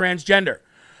identify as transgender.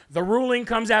 The ruling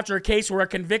comes after a case where a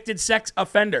convicted sex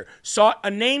offender sought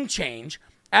a name change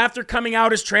after coming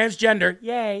out as transgender,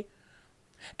 yay,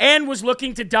 and was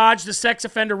looking to dodge the sex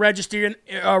offender registry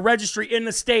in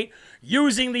the state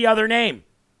using the other name.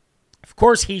 Of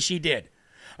course, she did.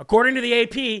 According to the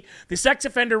AP, the sex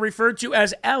offender referred to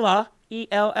as Ella,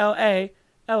 E-L-L-A,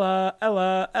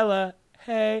 Ella,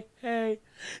 hey,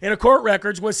 in a court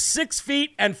records was 6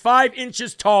 feet and 5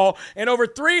 inches tall and over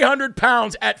 300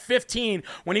 pounds at 15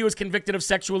 when he was convicted of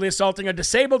sexually assaulting a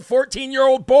disabled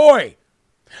 14-year-old boy.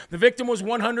 The victim was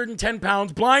 110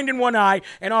 pounds, blind in one eye,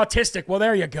 and autistic. Well,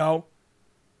 there you go.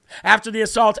 After the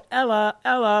assault,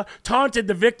 Ella taunted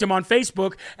the victim on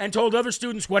Facebook and told other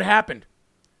students what happened.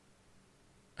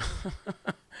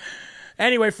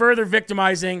 Anyway, further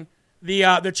victimizing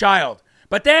the child.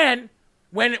 But then,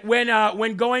 when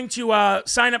going to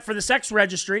sign up for the sex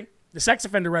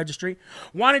offender registry,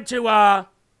 wanted to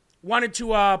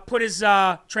put his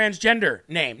transgender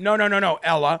name. No,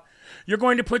 Ella, you're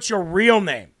going to put your real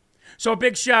name. So a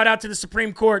big shout out to the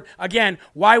Supreme Court. Again,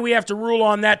 why we have to rule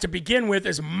on that to begin with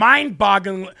is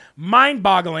mind-boggling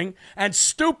and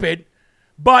stupid,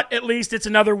 but at least it's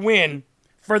another win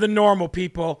for the normal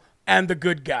people and the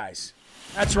good guys.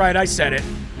 That's right, I said it.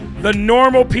 The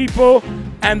normal people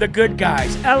and the good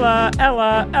guys. Ella,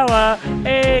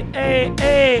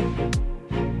 A.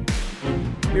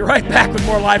 Be right back with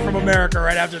more Live from America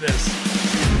right after this.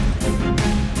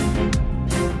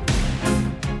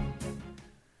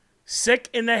 Sick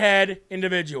in the head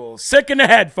individuals. Sick in the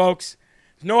head, folks.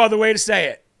 There's no other way to say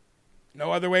it.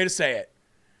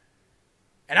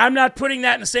 And I'm not putting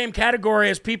that in the same category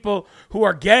as people who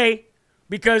are gay,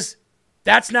 because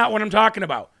that's not what I'm talking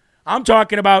about. I'm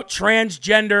talking about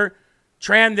transgender,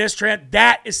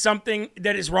 that is something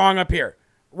that is wrong up here.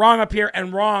 Wrong up here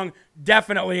and wrong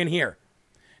definitely in here.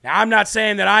 Now, I'm not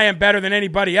saying that I am better than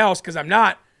anybody else, because I'm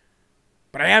not,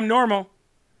 but I am normal,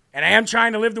 and I am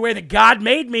trying to live the way that God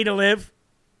made me to live,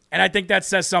 and I think that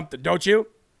says something, don't you?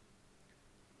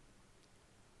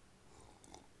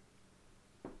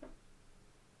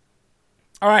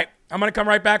 All right, I'm going to come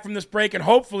right back from this break, and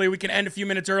hopefully we can end a few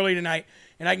minutes early tonight,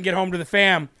 and I can get home to the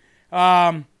fam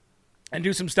and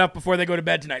do some stuff before they go to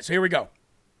bed tonight. So here we go.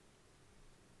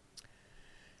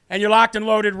 And you're locked and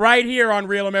loaded right here on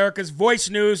Real America's Voice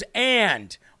News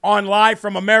and on Live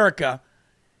from America.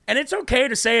 And it's okay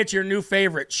to say it's your new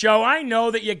favorite show. I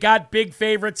know that you got big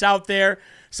favorites out there.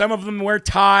 Some of them wear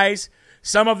ties.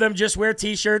 Some of them just wear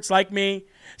T-shirts like me.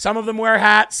 Some of them wear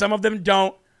hats. Some of them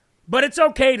don't. But it's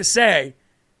okay to say,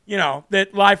 that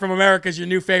Live from America is your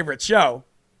new favorite show.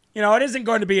 It isn't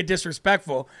going to be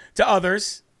disrespectful to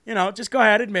others. Just go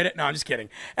ahead, admit it. No, I'm just kidding.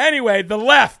 Anyway, the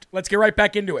left, let's get right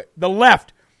back into it. The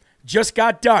left just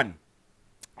got done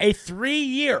a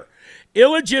 3-year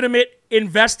illegitimate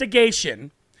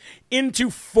investigation into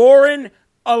foreign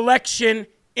election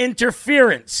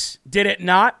interference. Did it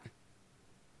not?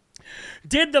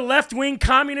 Did the left-wing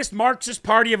Communist Marxist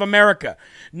Party of America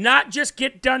not just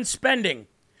get done spending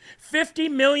 $50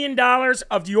 million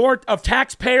of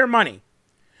taxpayer money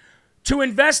to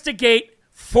investigate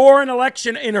foreign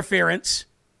election interference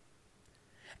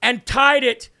and tied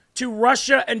it to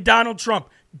Russia and Donald Trump?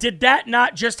 Did that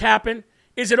not just happen?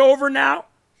 Is it over now?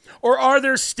 Or are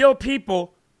there still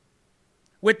people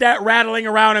with that rattling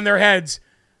around in their heads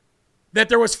that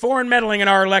there was foreign meddling in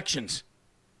our elections?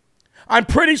 I'm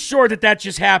pretty sure that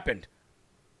just happened.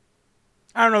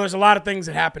 I don't know, there's a lot of things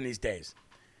that happen these days.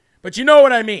 But you know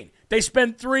what I mean. They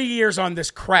spent 3 years on this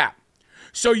crap.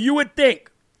 So you would think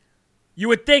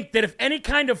that if any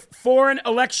kind of foreign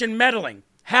election meddling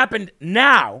happened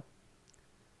now,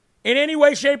 in any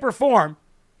way, shape, or form,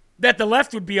 that the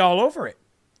left would be all over it.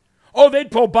 Oh,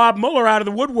 they'd pull Bob Mueller out of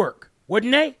the woodwork,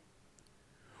 wouldn't they?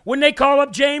 Wouldn't they call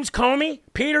up James Comey,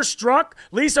 Peter Strzok,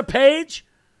 Lisa Page?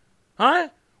 Huh?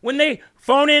 Wouldn't they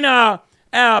phone in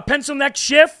Pencil Neck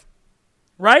Schiff,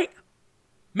 right?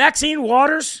 Maxine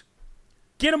Waters?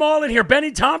 Get them all in here.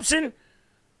 Benny Thompson?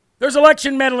 There's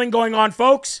election meddling going on,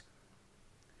 folks.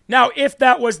 Now, if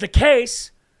that was the case,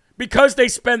 because they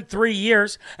spent 3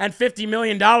 years and $50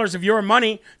 million of your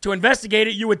money to investigate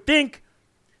it, you would think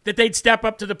that they'd step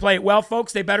up to the plate. Well,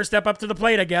 folks, they better step up to the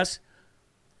plate, I guess,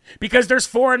 because there's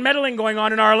foreign meddling going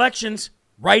on in our elections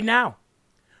right now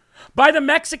by the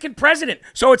Mexican president.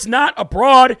 So it's not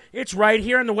abroad. It's right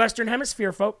here in the Western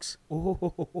Hemisphere, folks.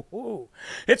 Ooh.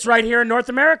 It's right here in North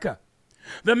America.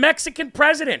 The Mexican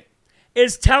president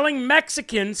is telling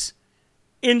Mexicans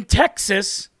in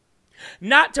Texas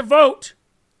not to vote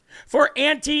for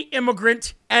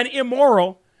anti-immigrant and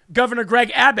immoral Governor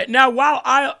Greg Abbott. Now, while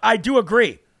I do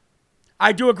agree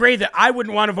that I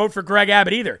wouldn't want to vote for Greg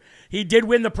Abbott either. He did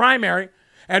win the primary,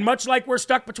 and much like we're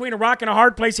stuck between a rock and a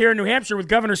hard place here in New Hampshire with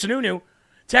Governor Sununu,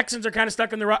 Texans are kind of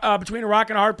stuck in between a rock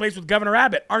and a hard place with Governor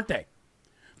Abbott, aren't they?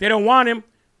 They don't want him,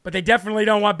 but they definitely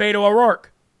don't want Beto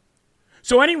O'Rourke.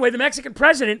 So anyway, the Mexican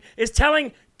president is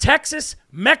telling Texas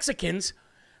Mexicans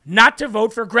not to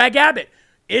vote for Greg Abbott.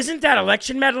 Isn't that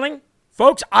election meddling?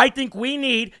 Folks, I think we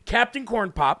need Captain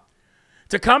Corn Pop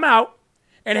to come out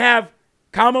and have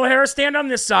Kamala Harris stand on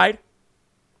this side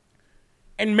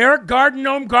and Merrick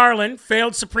Garland,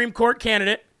 failed Supreme Court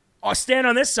candidate, stand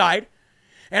on this side.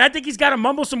 And I think he's got to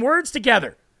mumble some words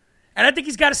together. And I think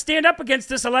he's got to stand up against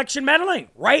this election meddling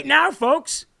right now,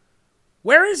 folks.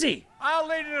 Where is he? I'll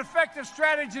lead an effective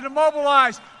strategy to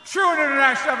mobilize true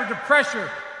international effort to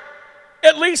pressure.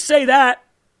 At least say that.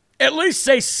 At least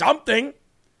say something.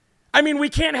 I mean, we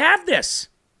can't have this.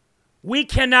 We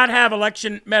cannot have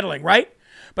election meddling, right?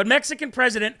 But Mexican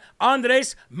President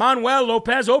Andrés Manuel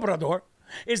López Obrador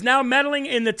is now meddling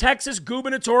in the Texas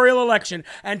gubernatorial election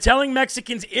and telling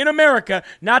Mexicans in America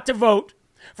not to vote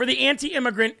for the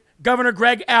anti-immigrant Governor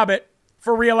Greg Abbott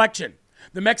for re-election.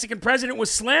 The Mexican president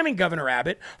was slamming Governor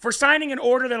Abbott for signing an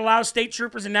order that allows state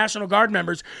troopers and National Guard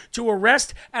members to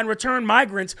arrest and return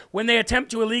migrants when they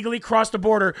attempt to illegally cross the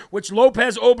border, which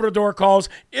López Obrador calls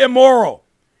immoral.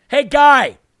 Hey,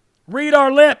 guy, read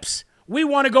our lips. We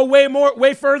want to go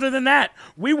way further than that.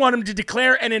 We want him to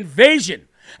declare an invasion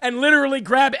and literally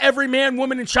grab every man,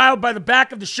 woman, and child by the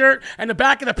back of the shirt and the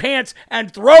back of the pants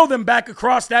and throw them back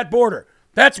across that border.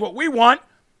 That's what we want.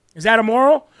 Is that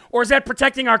immoral? Or is that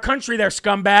protecting our country there,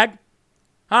 scumbag?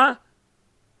 Huh?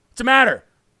 What's the matter?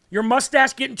 Your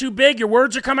mustache getting too big? Your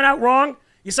words are coming out wrong?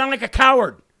 You sound like a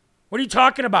coward. What are you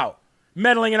talking about?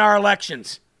 Meddling in our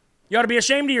elections. You ought to be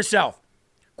ashamed of yourself.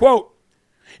 Quote,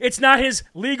 it's not his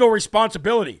legal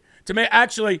responsibility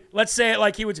Actually, let's say it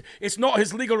like he would. It's not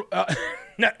his legal.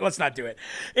 No, let's not do it.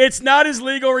 It's not his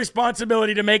legal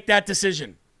responsibility to make that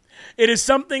decision. It is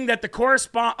something that that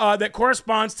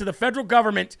corresponds to the federal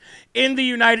government in the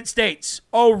United States.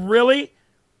 Oh, really?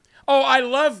 Oh, I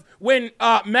love when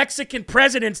Mexican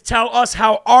presidents tell us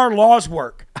how our laws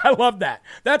work. I love that.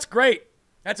 That's great.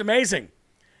 That's amazing.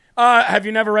 Have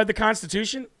you never read the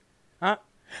Constitution? Huh?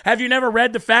 Have you never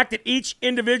read the fact that each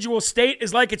individual state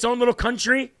is like its own little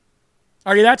country?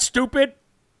 Are you that stupid?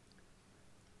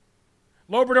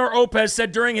 Lobrador Opez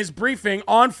said during his briefing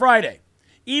on Friday,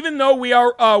 even though we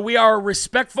are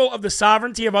respectful of the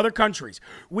sovereignty of other countries,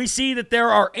 we see that there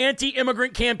are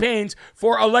anti-immigrant campaigns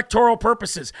for electoral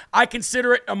purposes. I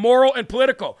consider it immoral and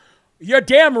political. You're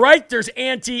damn right there's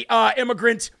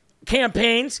anti-immigrant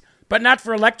campaigns, but not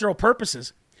for electoral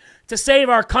purposes. To save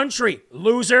our country,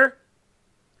 loser.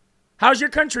 How's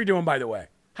your country doing, by the way?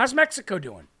 How's Mexico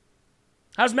doing?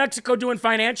 How's Mexico doing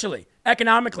financially,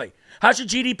 economically? How's your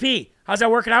GDP? How's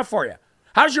that working out for you?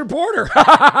 How's your border?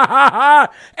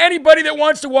 Anybody that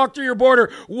wants to walk through your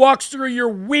border walks through your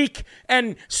weak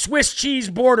and Swiss cheese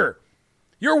border.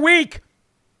 You're weak.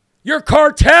 Your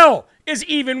cartel is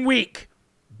even weak.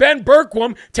 Ben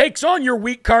Bergquam takes on your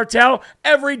weak cartel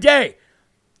every day.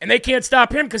 And they can't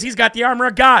stop him because he's got the armor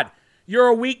of God. You're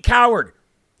a weak coward.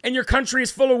 And your country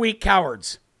is full of weak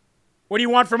cowards. What do you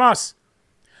want from us?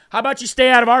 How about you stay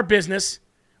out of our business?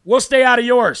 We'll stay out of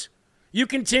yours. You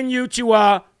continue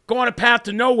to go on a path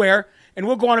to nowhere, and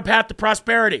we'll go on a path to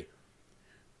prosperity.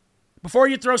 Before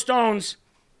you throw stones,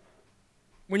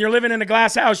 when you're living in a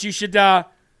glass house, you should kind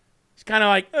of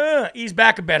like ease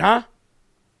back a bit, huh?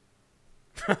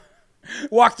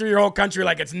 Walk through your whole country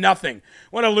like it's nothing.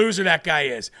 What a loser that guy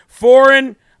is.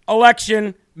 Foreign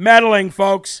election meddling,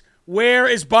 folks. Where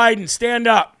is Biden? Stand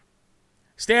up.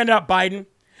 Stand up, Biden.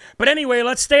 But anyway,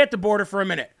 let's stay at the border for a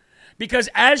minute. Because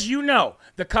as you know,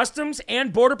 the Customs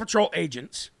and Border Patrol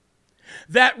agents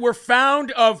that were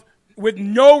found with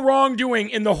no wrongdoing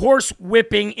in the horse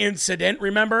whipping incident,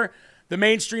 remember, the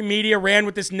mainstream media ran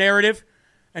with this narrative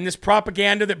and this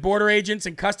propaganda that border agents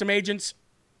and custom agents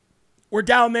were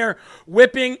down there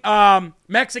whipping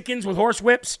Mexicans with horse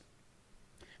whips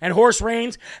and horse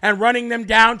reins and running them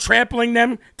down, trampling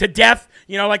them to death,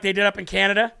 like they did up in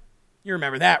Canada. You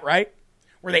remember that, right?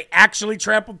 Where they actually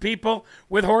trampled people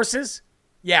with horses?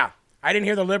 Yeah, I didn't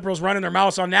hear the liberals running their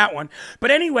mouths on that one.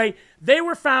 But anyway, they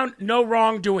were found no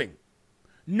wrongdoing.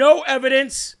 No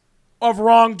evidence of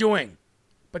wrongdoing.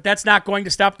 But that's not going to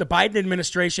stop the Biden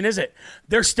administration, is it?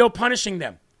 They're still punishing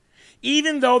them.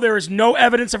 Even though there is no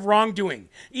evidence of wrongdoing,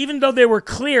 even though they were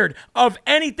cleared of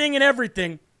anything and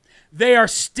everything, they are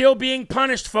still being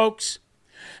punished, folks.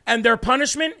 And their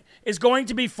punishment is going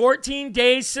to be 14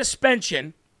 days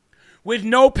suspension with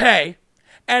no pay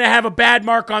and have a bad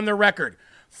mark on their record.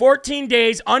 14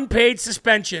 days unpaid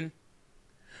suspension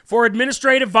for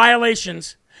administrative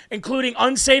violations, including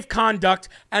unsafe conduct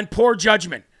and poor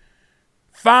judgment.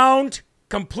 Found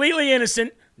completely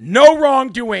innocent, no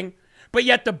wrongdoing, but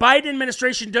yet the Biden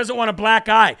administration doesn't want a black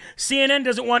eye. CNN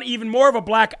doesn't want even more of a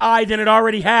black eye than it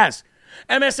already has.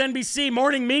 MSNBC,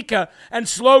 Morning Mika, and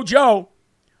Slow Joe,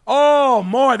 oh,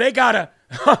 more, they gotta,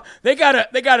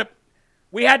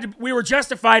 we were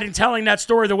justified in telling that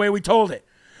story the way we told it.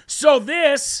 So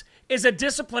this is a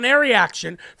disciplinary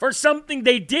action for something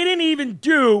they didn't even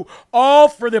do, all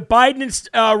for the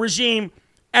Biden regime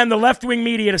and the left-wing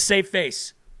media to save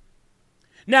face.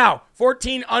 Now,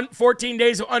 14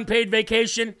 days of unpaid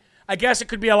vacation, I guess it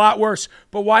could be a lot worse.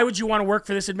 But why would you want to work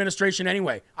for this administration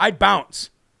anyway? I'd bounce.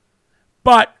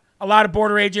 But a lot of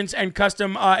border agents and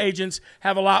custom agents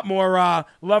have a lot more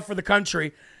love for the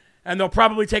country, and they'll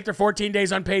probably take their 14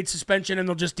 days unpaid suspension and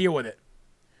they'll just deal with it.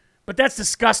 But that's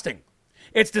disgusting.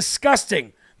 It's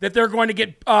disgusting that they're going to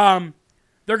get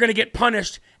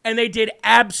punished, and they did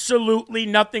absolutely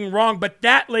nothing wrong. But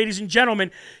that, ladies and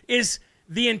gentlemen, is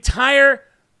the entire.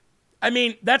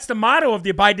 That's the motto of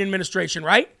the Biden administration,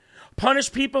 right?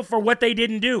 Punish people for what they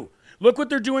didn't do. Look what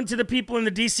they're doing to the people in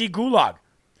the D.C. gulag.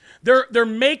 They're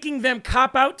making them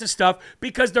cop out to stuff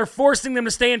because they're forcing them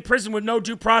to stay in prison with no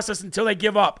due process until they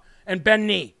give up and bend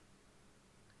knee.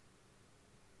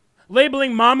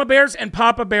 Labeling mama bears and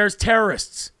papa bears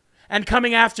terrorists and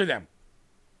coming after them.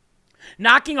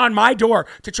 Knocking on my door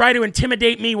to try to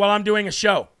intimidate me while I'm doing a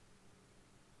show.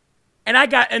 And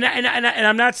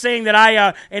I'm not saying that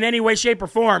I, in any way, shape, or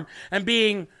form, am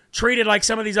being treated like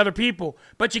some of these other people,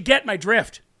 but you get my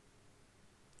drift.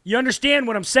 You understand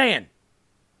what I'm saying?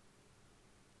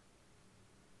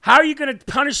 How are you going to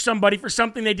punish somebody for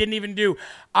something they didn't even do?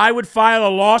 I would file a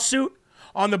lawsuit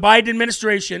on the Biden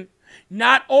administration,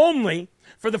 not only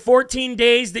for the 14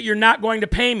 days that you're not going to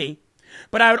pay me.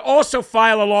 But I would also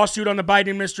file a lawsuit on the Biden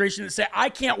administration that say, I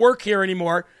can't work here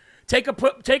anymore. Take a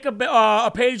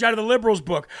page out of the liberals'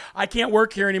 book. I can't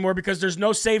work here anymore because there's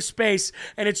no safe space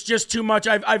and it's just too much.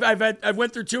 I've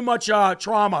went through too much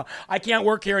trauma. I can't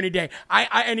work here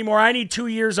anymore. I need 2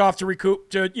 years off to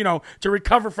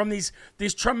recover from these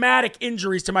traumatic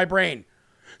injuries to my brain.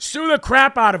 Sue the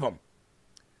crap out of them.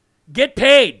 Get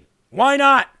paid. Why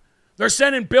not? They're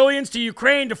sending billions to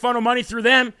Ukraine to funnel money through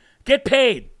them. Get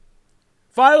paid.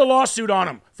 File a lawsuit on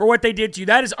them for what they did to you.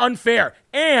 That is unfair.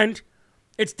 And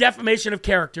it's defamation of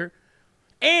character.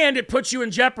 And it puts you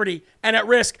in jeopardy and at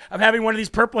risk of having one of these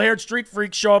purple-haired street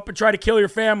freaks show up and try to kill your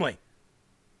family.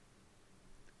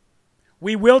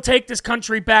 We will take this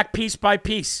country back piece by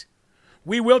piece.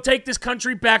 We will take this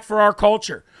country back for our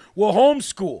culture. We'll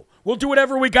homeschool. We'll do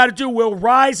whatever we got to do. We'll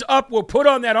rise up. We'll put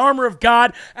on that armor of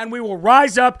God, and we will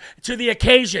rise up to the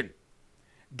occasion.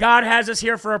 God has us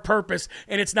here for a purpose,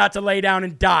 and it's not to lay down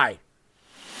and die.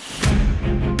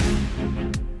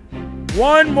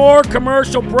 One more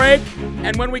commercial break,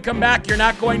 and when we come back, you're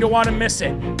not going to want to miss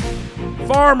it.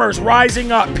 Farmers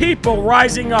rising up, people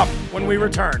rising up when we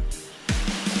return.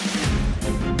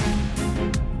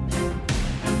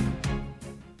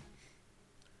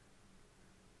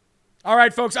 All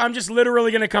right, folks, I'm just literally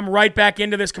going to come right back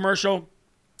into this commercial,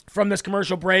 from this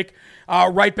commercial break,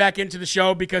 right back into the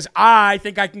show because I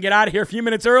think I can get out of here a few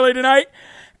minutes early tonight,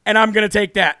 and I'm going to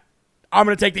take that.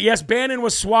 Yes, Bannon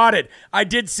was swatted. I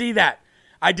did see that.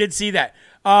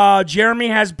 Jeremy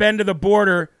has been to the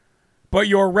border, but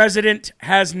your resident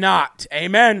has not.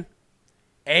 Amen.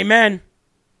 Been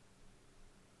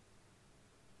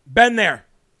there.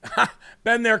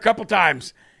 Been there a couple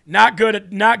times. Not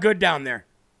good down there.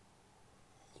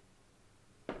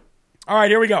 All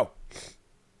right, here we go.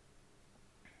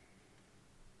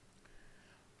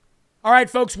 All right,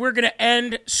 folks, we're going to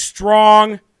end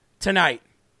strong tonight.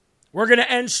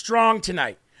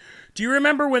 Do you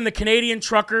remember when the Canadian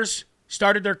truckers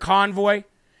started their convoy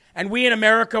and we in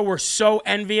America were so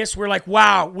envious? We're like,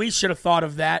 wow, we should have thought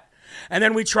of that. And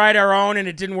then we tried our own and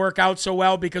it didn't work out so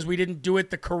well because we didn't do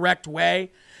it the correct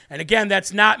way. And again,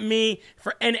 that's not me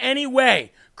in any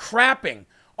way crapping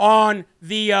on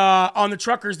the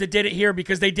truckers that did it here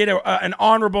because they did an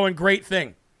honorable and great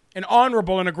thing.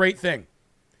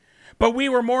 But we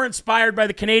were more inspired by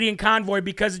the Canadian convoy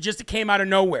because it came out of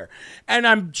nowhere. And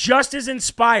I'm just as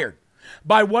inspired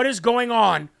by what is going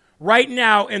on right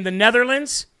now in the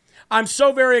Netherlands. I'm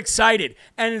so very excited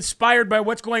and inspired by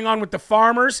what's going on with the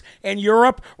farmers in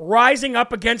Europe rising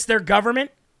up against their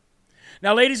government.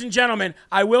 Now, ladies and gentlemen,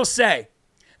 I will say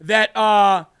that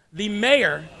the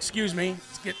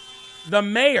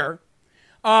mayor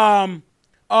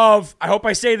of, I hope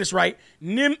I say this right,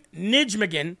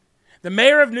 Nijmegen, the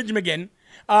mayor of Nijmegen,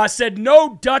 said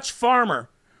no Dutch farmer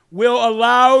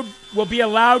will be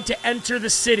allowed to enter the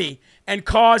city and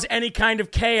cause any kind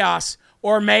of chaos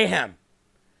or mayhem.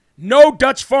 No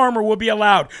Dutch farmer will be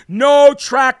allowed. No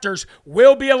tractors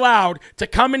will be allowed to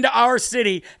come into our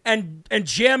city and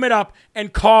jam it up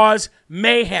and cause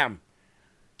mayhem.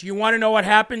 Do you want to know what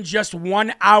happened just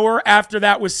 1 hour after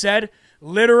that was said?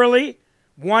 Literally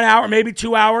 1 hour, maybe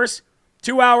 2 hours.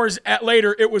 2 hours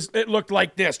later, it looked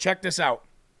like this. Check this out.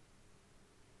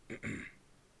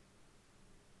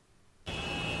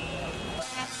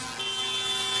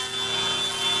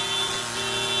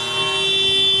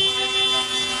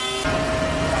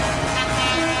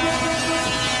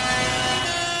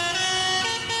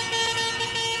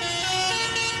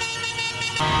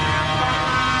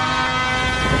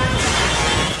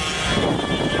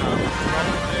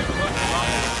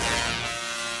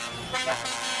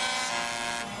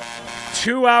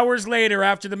 2 hours later,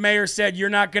 after the mayor said, you're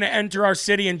not going to enter our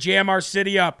city and jam our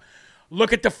city up,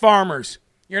 look at the farmers.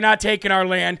 You're not taking our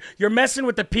land. You're messing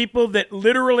with the people that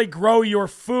literally grow your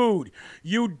food.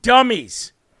 You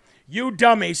dummies.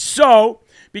 So,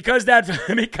 because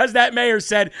that mayor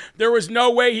said there was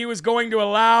no way he was going to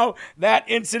allow that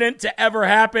incident to ever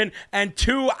happen, and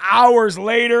 2 hours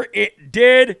later, it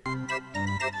did.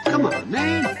 Come on,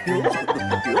 man.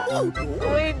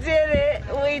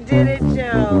 We did it,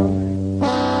 Joe.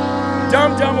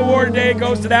 Dum Award today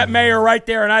goes to that mayor right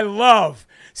there, and I love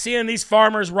seeing these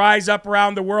farmers rise up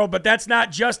around the world. But that's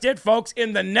not just it, folks.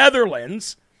 In the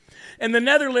Netherlands,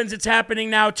 it's happening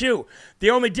now too. The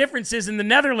only difference is in the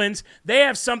Netherlands, they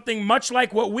have something much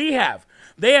like what we have.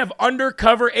 They have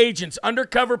undercover agents,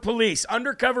 undercover police,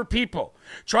 undercover people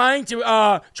trying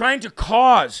to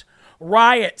cause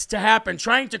riots to happen,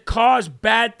 trying to cause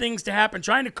bad things to happen,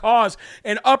 trying to cause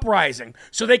an uprising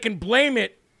so they can blame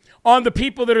it on the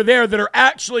people that are there that are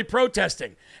actually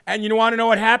protesting. And you want to know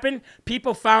what happened?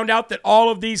 People found out that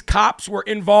all of these cops were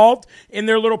involved in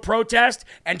their little protest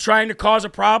and trying to cause a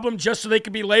problem just so they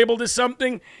could be labeled as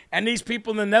something. And these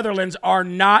people in the Netherlands are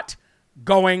not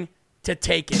going to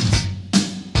take it.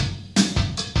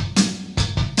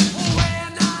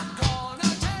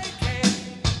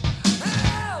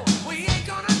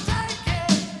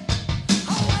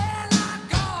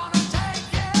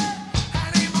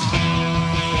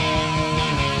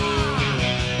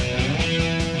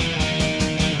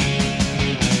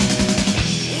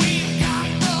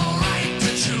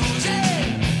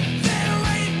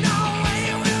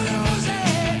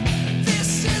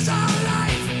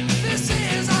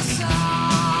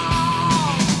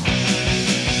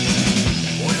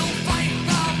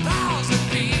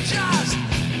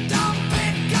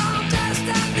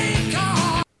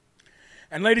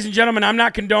 And ladies and gentlemen, I'm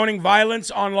not condoning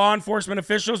violence on law enforcement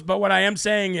officials, but what I am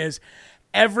saying is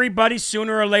everybody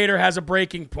sooner or later has a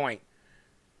breaking point.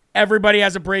 Everybody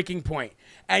has a breaking point.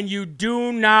 And you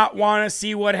do not want to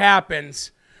see what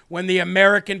happens when the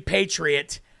American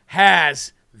patriot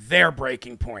has their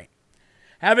breaking point.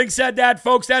 Having said that,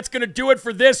 folks, that's going to do it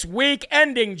for this week,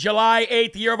 ending July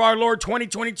 8th, year of our Lord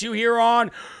 2022, here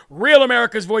on Real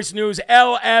America's Voice News,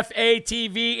 LFA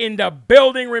TV in the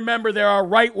building. Remember, there are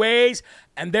right ways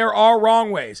and there are wrong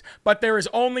ways, but there is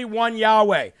only one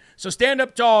Yahweh. So stand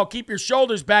up tall, keep your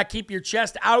shoulders back, keep your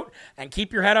chest out, and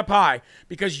keep your head up high,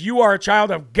 because you are a child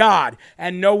of God,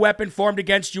 and no weapon formed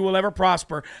against you will ever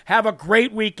prosper. Have a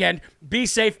great weekend. Be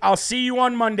safe. I'll see you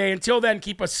on Monday. Until then,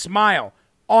 keep a smile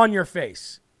on your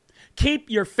face. Keep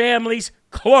your families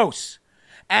close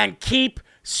and keep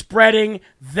spreading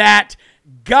that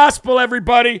gospel,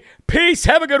 everybody. Peace.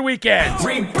 Have a good weekend.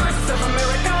 Rebirth of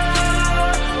America.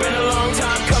 Been a long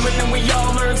time coming, and we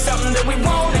all learned something that we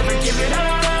won't ever give it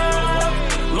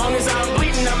up. Long as I'm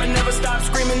bleeding, I'ma never stop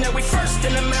screaming that we first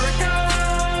in America.